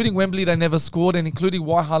including Wembley, they never scored, and including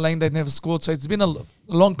White Hart Lane, they never scored. So it's been a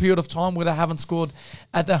long period of time where they haven't scored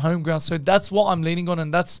at their home ground. So that's what I'm leaning on,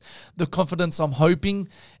 and that's the confidence I'm hoping,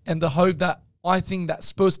 and the hope that I think that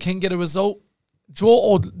Spurs can get a result. Draw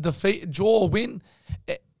or win,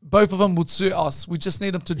 both of them would suit us. We just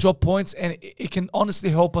need them to drop points, and it can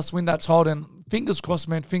honestly help us win that title. And fingers crossed,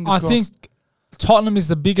 man, fingers crossed. I think Tottenham is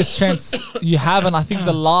the biggest chance you have, and I think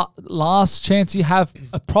the last chance you have,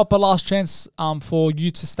 a proper last chance for you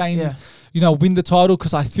to stay in, win the title,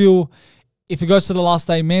 because I feel if it goes to the last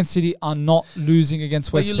day, Man City are not losing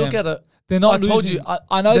against West Ham. But you look at it, they're not I told you,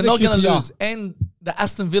 I know they're not going to lose. And the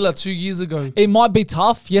Aston Villa 2 years ago. It might be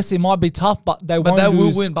tough. Yes, it might be tough, but they won't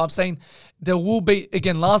lose. Will win. But I'm saying there will be,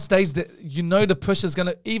 again, last days, that the pressure is going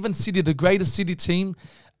to, even City, the greatest City team,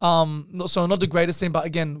 not the greatest team, but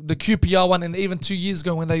again, the QPR one, and even 2 years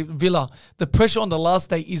ago when they Villa, the pressure on the last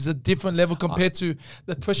day is a different level compared to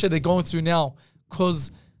the pressure they're going through now,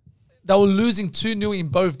 because they were losing 2-0 in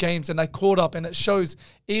both games and they caught up, and it shows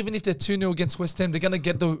even if they're 2-0 against West Ham, they're gonna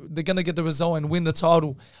get the result and win the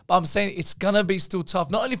title. But I'm saying it's gonna be still tough,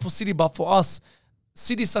 not only for City but for us.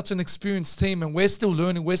 City's such an experienced team, and we're still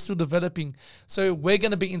learning, we're still developing. So we're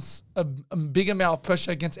going to be in a big amount of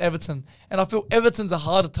pressure against Everton. And I feel Everton's a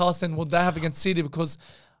harder task than what they have against City, because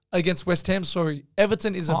against West Ham,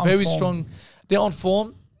 Everton is a very strong, they're on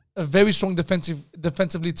form, a very strong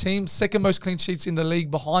defensively team, second most clean sheets in the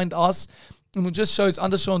league behind us. And it just shows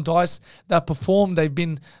under Sean Dice that performed. They've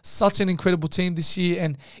been such an incredible team this year.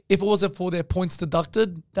 And if it wasn't for their points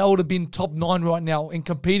deducted, they would have been top 9 right now in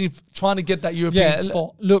competing, trying to get that European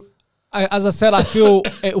spot. Look, as I said, I feel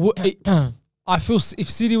I feel if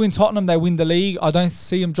City win Tottenham, they win the league. I don't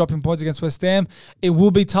see them dropping points against West Ham. It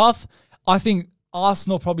will be tough. I think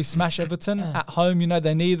Arsenal probably smash Everton at home. You know,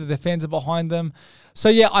 they need it. Their fans are behind them. So,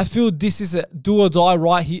 yeah, I feel this is a do or die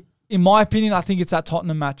right here. In my opinion, I think it's that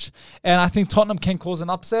Tottenham match. And I think Tottenham can cause an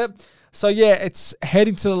upset. So, yeah, it's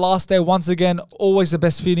heading to the last day. Once again, always the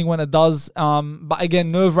best feeling when it does. But,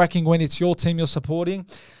 again, nerve-wracking when it's your team you're supporting.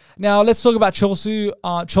 Now, let's talk about Chelsea.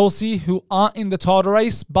 Chelsea, who aren't in the title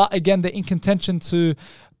race. But, again, they're in contention to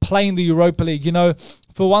play in the Europa League. You know,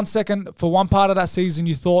 for one part of that season,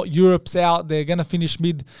 you thought Europe's out. They're going to finish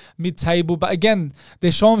mid-table. But, again,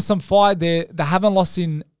 they're showing some fight. They haven't lost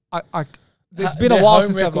in... It's been a while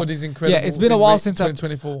since record is incredible. Yeah, it's been a while since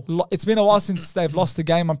 2024. It's been a while since they've lost the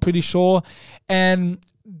game, I'm pretty sure. And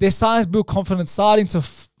they're starting to build confidence, starting to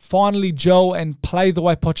finally gel and play the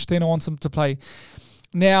way Pochettino wants them to play.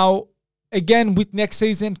 Now, again, with next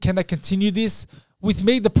season, can they continue this? With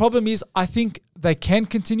me, the problem is I think they can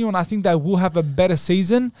continue, and I think they will have a better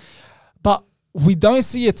season. But we don't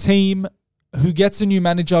see a team who gets a new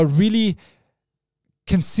manager really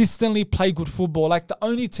consistently play good football. Like, the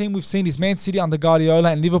only team we've seen is Man City under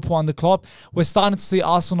Guardiola and Liverpool under Klopp. We're starting to see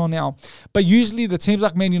Arsenal now. But usually the teams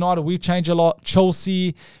like Man United, we've changed a lot.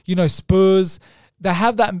 Chelsea, you know, Spurs, they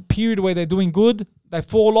have that period where they're doing good, they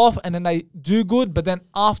fall off, and then they do good. But then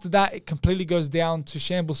after that, it completely goes down to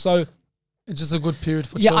shambles. So it's just a good period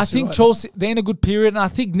for Chelsea. Yeah, I think Chelsea, they're in a good period. And I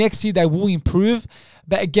think next year they will improve.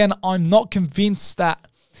 But again, I'm not convinced that,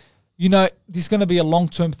 you know, this is going to be a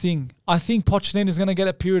long-term thing. I think Pochettino is going to get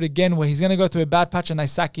a period again where he's going to go through a bad patch and they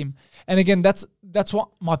sack him. And again, that's what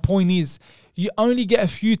my point is. You only get a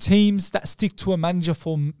few teams that stick to a manager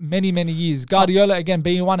for many, many years. Guardiola, again,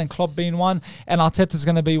 being one, and Klopp being one, and Arteta's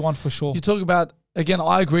going to be one for sure. You talk about, again,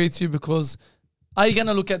 I agree with you, because are you going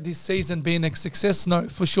to look at this season being a success? No,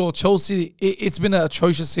 for sure. Chelsea, it's been an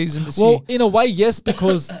atrocious season this year. Well, in a way, yes,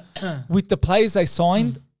 because with the players they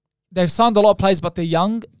signed, they've signed a lot of players, but they're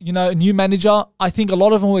young. You know, a new manager. I think a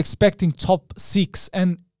lot of them were expecting top 6,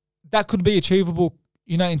 and that could be achievable,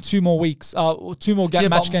 you know, in 2 more weeks, or 2 more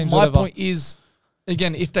match games. My point is,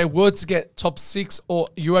 again, if they were to get top 6 or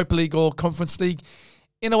Europa League or Conference League,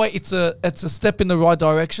 in a way, it's a step in the right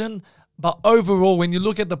direction. But overall, when you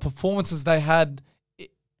look at the performances they had,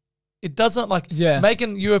 it doesn't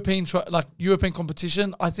making European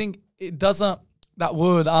competition. I think it doesn't. That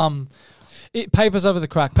word it papers over the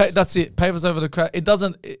cracks. That's it. Papers over the crack. It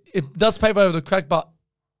doesn't. It does paper over the crack, but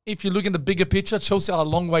if you look in the bigger picture, Chelsea are a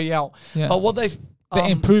long way out. Yeah. But what they're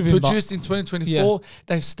improving, produced in 2024,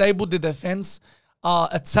 they've stabled the defense.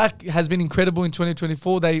 Attack has been incredible in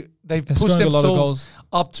 2024. They've pushed themselves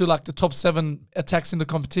up to like the top 7 attacks in the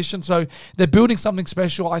competition. So they're building something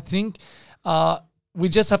special, I think. We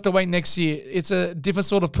just have to wait next year. It's a different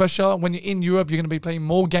sort of pressure. When you're in Europe, you're going to be playing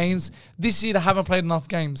more games. This year, they haven't played enough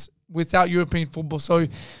games without European football. So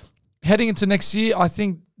heading into next year, I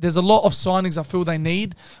think there's a lot of signings I feel they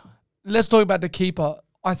need. Let's talk about the keeper.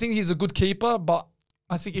 I think he's a good keeper, but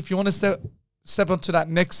I think if you want to step onto that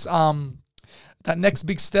next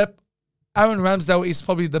big step, Aaron Ramsdale is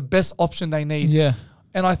probably the best option they need. Yeah.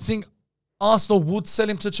 And I think Arsenal would sell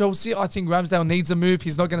him to Chelsea. I think Ramsdale needs a move.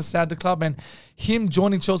 He's not going to stay at the club, and him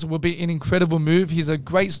joining Chelsea will be an incredible move. He's a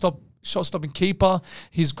great shot-stopping keeper.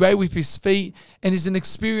 He's great with his feet, and he's an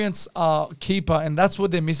experienced keeper, and that's what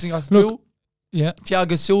they're missing, I feel. Yeah,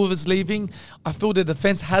 Thiago Silva's leaving. I feel the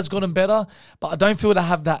defense has gotten better, but I don't feel they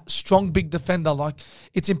have that strong, big defender. Like,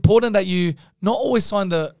 it's important that you not always sign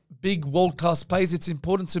the big world-class players. It's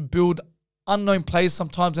important to build unknown players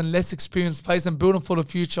sometimes and less experienced players and build them for the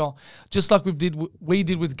future. Just like we did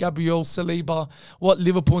with Gabriel, Saliba, what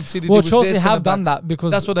Liverpool and City did with Chelsea have done that,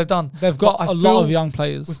 because that's what they've done. They've got a lot of young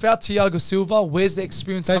players. Without Thiago Silva, where's the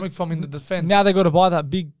experience coming from in the defense? Now they've got to buy that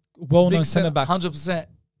big, well-known centre-back. 100%.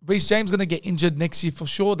 Reece James is going to get injured next year for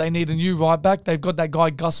sure. They need a new right back. They've got that guy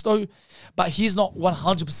Gusto, but he's not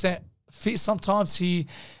 100% fit. Sometimes he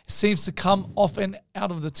seems to come off and out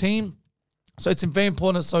of the team. So it's very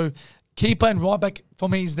important. So keeper and right back for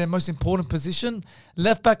me is their most important position.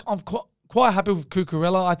 Left back, I'm quite happy with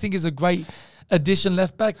Cucurella. I think he's a great addition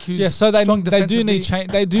left back who's so they strong do need defensively.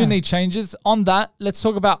 they do need changes. On that, let's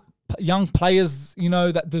talk about young players, you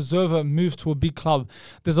know, that deserve a move to a big club.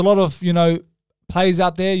 There's a lot of, you know, players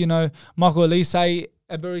out there, you know, Michael Elise,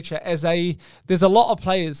 Ebericha, Eze. There's a lot of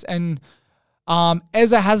players, and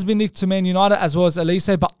Eze has been linked to Man United as well as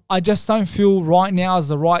Elise, but I just don't feel right now is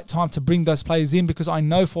the right time to bring those players in, because I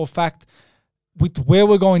know for a fact with where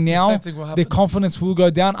we're going now, their confidence will go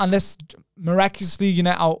down unless miraculously, you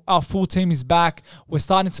know, our full team is back. We're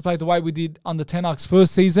starting to play the way we did under Ten Hag's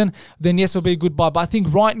first season. Then yes, it'll be a goodbye. But I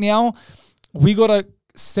think right now we got to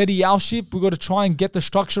steady our ship. We got to try and get the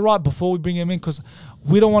structure right before we bring him in, because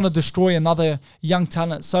we don't want to destroy another young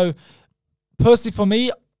talent. So personally, for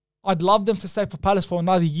me, I'd love them to stay for Palace for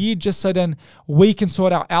another year, just so then we can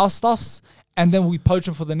sort out our stuffs and then we poach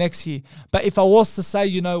them for the next year. But if I was to say,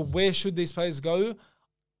 you know, where should these players go?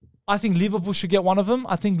 I think Liverpool should get one of them.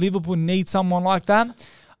 I think Liverpool needs someone like that.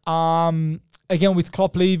 Again, with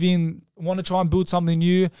Klopp leaving, want to try and build something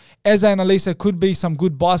new. Eze and Elise could be some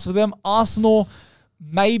good buys for them. Arsenal,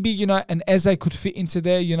 maybe, you know, and Eze could fit into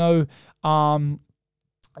there, you know.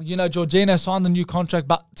 You know, Jorginho signed a new contract,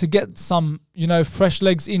 but to get some, you know, fresh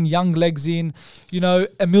legs in, young legs in, you know,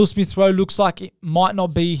 Emile Smith-Rowe looks like it might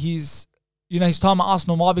not be his, you know, his time at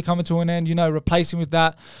Arsenal might be coming to an end, you know, replace him with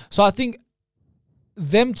that. So I think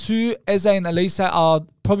them two, Eze and Elise, are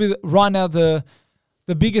probably right now the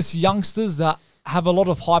biggest youngsters that have a lot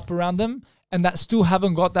of hype around them and that still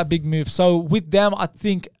haven't got that big move. So with them, I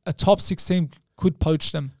think a top 6 team could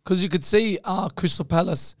poach them. Because you could see Crystal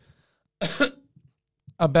Palace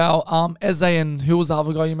about Eze and who was the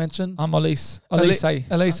other guy you mentioned? Elise,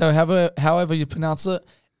 however you pronounce it.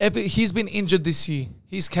 He's been injured this year.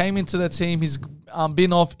 He's came into the team. He's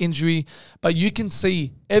been off injury. But you can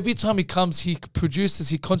see every time he comes, he produces,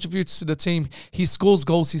 he contributes to the team. He scores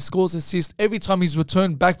goals, he scores assists. Every time he's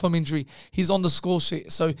returned back from injury, he's on the score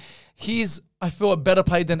sheet. So he's, I feel, a better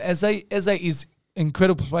player than Eze. Eze is an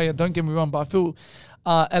incredible player, don't get me wrong. But I feel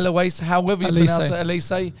Elise, however you pronounce it,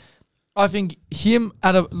 Elise, I think him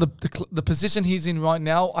at the position he's in right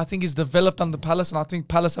now, I think he's developed under Palace, and I think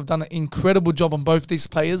Palace have done an incredible job on both these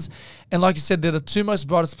players. And like you said, they're the two most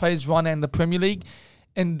brightest players right now in the Premier League,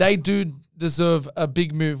 and they do deserve a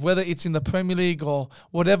big move. Whether it's in the Premier League or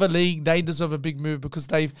whatever league, they deserve a big move because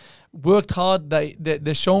they've worked hard.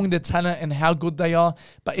 They're showing their talent and how good they are.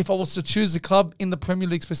 But if I was to choose a club in the Premier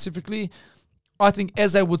League specifically, I think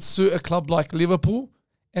Eze would suit a club like Liverpool,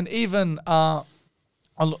 and even Elise.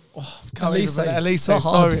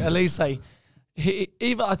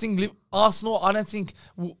 Even I think Arsenal, I don't think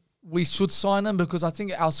we should sign them because I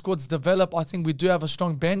think our squad's developed. I think we do have a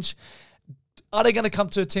strong bench. Are they going to come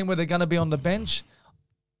to a team where they're going to be on the bench?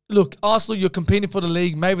 Look, Arsenal, you're competing for the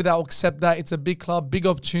league. Maybe they'll accept that. It's a big club, big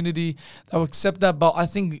opportunity. They'll accept that. But I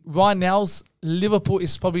think right now, Liverpool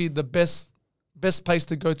is probably the best place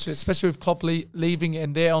to go to, especially with Klopp leaving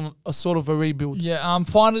and they're on a sort of a rebuild. Yeah,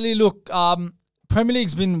 finally, look, Premier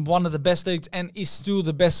League's been one of the best leagues and is still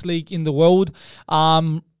the best league in the world.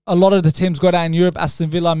 A lot of the teams got out in Europe, Aston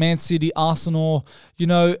Villa, Man City, Arsenal, you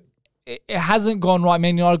know, it hasn't gone right.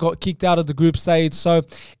 Man United got kicked out of the group stage. So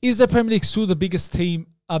is the Premier League still the biggest team,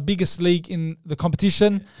 biggest league in the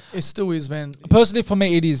competition? It still is, man. Personally, for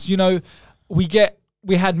me, it is. You know, we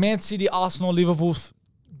had Man City, Arsenal, Liverpool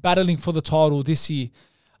battling for the title this year.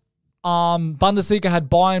 Bundesliga had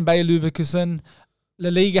Bayern, Bayer Leverkusen. La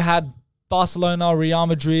Liga had Barcelona, Real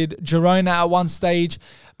Madrid, Girona at one stage.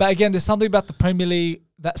 But again, there's something about the Premier League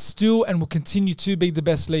that still and will continue to be the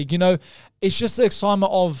best league. You know, it's just the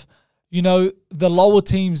excitement of, you know, the lower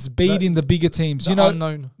teams beating the bigger teams. The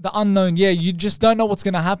unknown. The unknown, yeah. You just don't know what's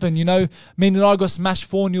going to happen. You know, Man United got smashed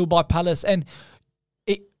 4-0 by Palace. And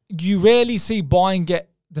you rarely see Bayern get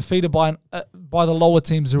defeated by the lower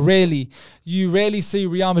teams. Rarely. You rarely see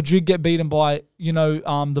Real Madrid get beaten by, you know,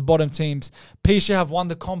 the bottom teams. PSG have won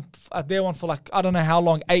the comp at their one for like, I don't know how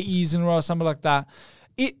long, 8 years in a row or something like that.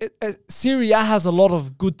 Serie A has a lot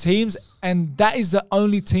of good teams, and that is the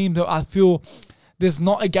only team that I feel there's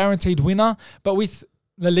not a guaranteed winner. But with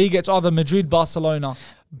La Liga, it's either Madrid, Barcelona.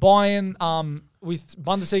 Bayern, with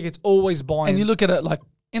Bundesliga, it's always Bayern. And you look at it like,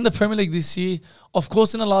 in the Premier League this year, of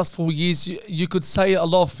course, in the last 4 years, you could say a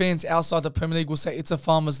lot of fans outside the Premier League will say it's a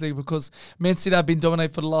farmers' league because Man City have been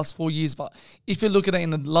dominated for the last 4 years. But if you look at it in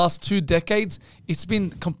the last 2 decades, it's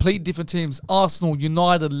been complete different teams. Arsenal,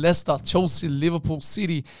 United, Leicester, Chelsea, Liverpool,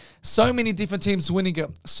 City. So many different teams winning it.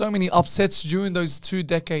 So many upsets during those 2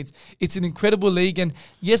 decades. It's an incredible league. And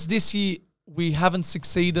yes, this year, we haven't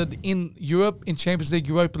succeeded in Europe, in Champions League,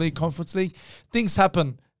 Europa League, Conference League. Things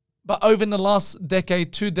happen. But over in the last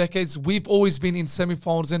decade, 2 decades, we've always been in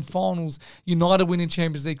semi-finals and finals. United winning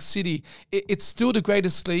Champions League, City. It's still the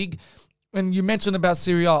greatest league. And you mentioned about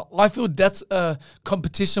Serie A. I feel that's a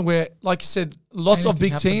competition where, like you said, lots of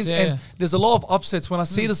big teams, and there's a lot of upsets. When I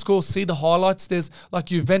see the scores, see the highlights, there's like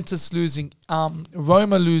Juventus losing,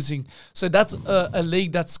 Roma losing. So that's a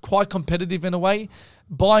league that's quite competitive in a way.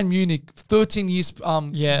 Bayern Munich, 13 years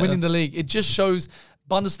winning the league. It just shows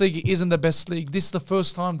Bundesliga isn't the best league. This is the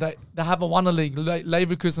first time they haven't won a league.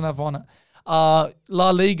 Leverkusen have won it. La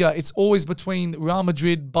Liga, it's always between Real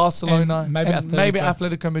Madrid, Barcelona, and maybe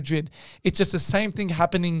Atletico Madrid. It's just the same thing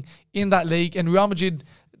happening in that league. And Real Madrid,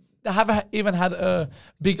 they haven't even had a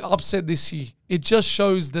big upset this year. It just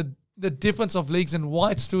shows the difference of leagues and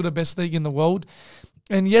why it's still the best league in the world.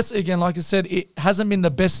 And yes, again, like I said, it hasn't been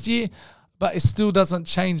the best year, but it still doesn't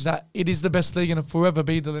change that it is the best league and it'll forever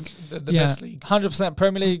be the best league. 100%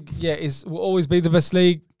 Premier League, will always be the best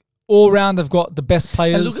league. All round, they've got the best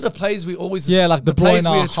players. And look at the players we always... Yeah, like the Bruyne,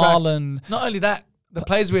 Haaland. Not only that, the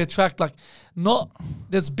players we attract,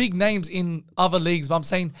 there's big names in other leagues, but I'm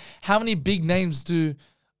saying how many big names do...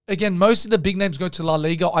 Again, most of the big names go to La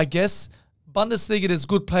Liga, I guess. Bundesliga, there's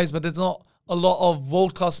good players, but there's not a lot of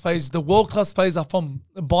world-class players. The world-class players are from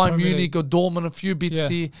Bayern Munich or Dortmund, a few bits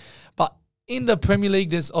here. But in the Premier League,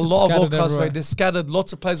 there's a lot of world-class players. They're scattered.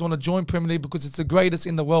 Lots of players want to join Premier League because it's the greatest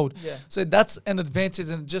in the world. Yeah. So that's an advantage,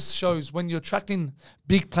 and it just shows when you're attracting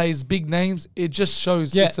big players, big names, it just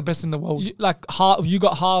shows it's the best in the world. You got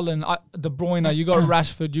Haaland, De Bruyne, you got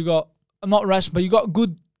Rashford, you got, not Rashford, but you got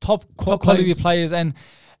good top quality players, and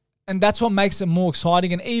that's what makes it more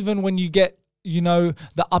exciting. And even when you get,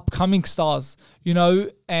 the upcoming stars,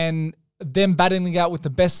 and them battling out with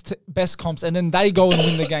the best comps, and then they go and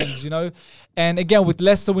win the games, And again, with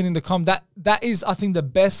Leicester winning the comp, that is, I think, the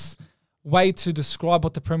best way to describe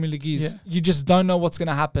what the Premier League is. Yeah. You just don't know what's going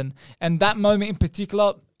to happen. And that moment in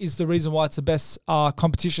particular is the reason why it's the best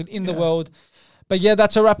competition in the world. But yeah,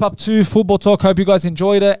 that's a wrap up to Football Talk. Hope you guys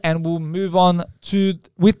enjoyed it, and we'll move on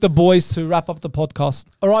with the boys to wrap up the podcast.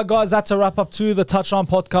 All right, guys, that's a wrap up to the Touchline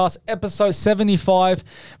Podcast, episode 75.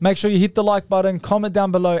 Make sure you hit the like button, comment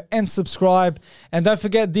down below, and subscribe. And don't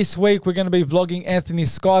forget, this week we're going to be vlogging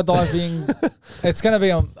Anthony's skydiving. It's going to be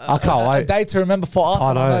a day to remember for us,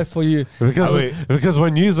 and I know for you. Because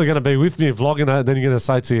when you are going to be with me vlogging it, then you're going to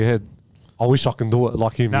say to your head, I wish I can do it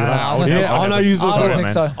like him. I know you will do it. I don't think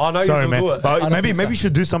so. I know you will do it. But maybe you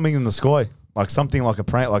should do something in the sky. Like something like a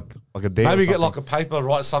prank, like a dare. Maybe get like a paper,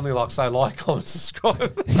 write something like, say, like, comment,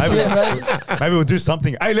 subscribe. Maybe we'll do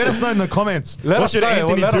something. Hey, let us know in the comments. What should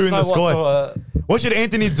Anthony do in the sky? What should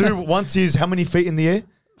Anthony do once he's how many feet in the air?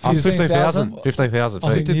 15,000 feet.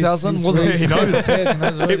 15,000? He knows. He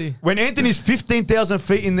knows already. When Anthony's 15,000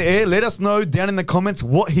 feet in the air, let us know down in the comments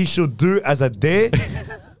what he should do as a dare.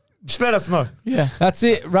 Just let us know. Yeah. That's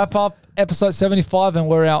it. Wrap up episode 75 and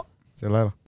we're out. See you later.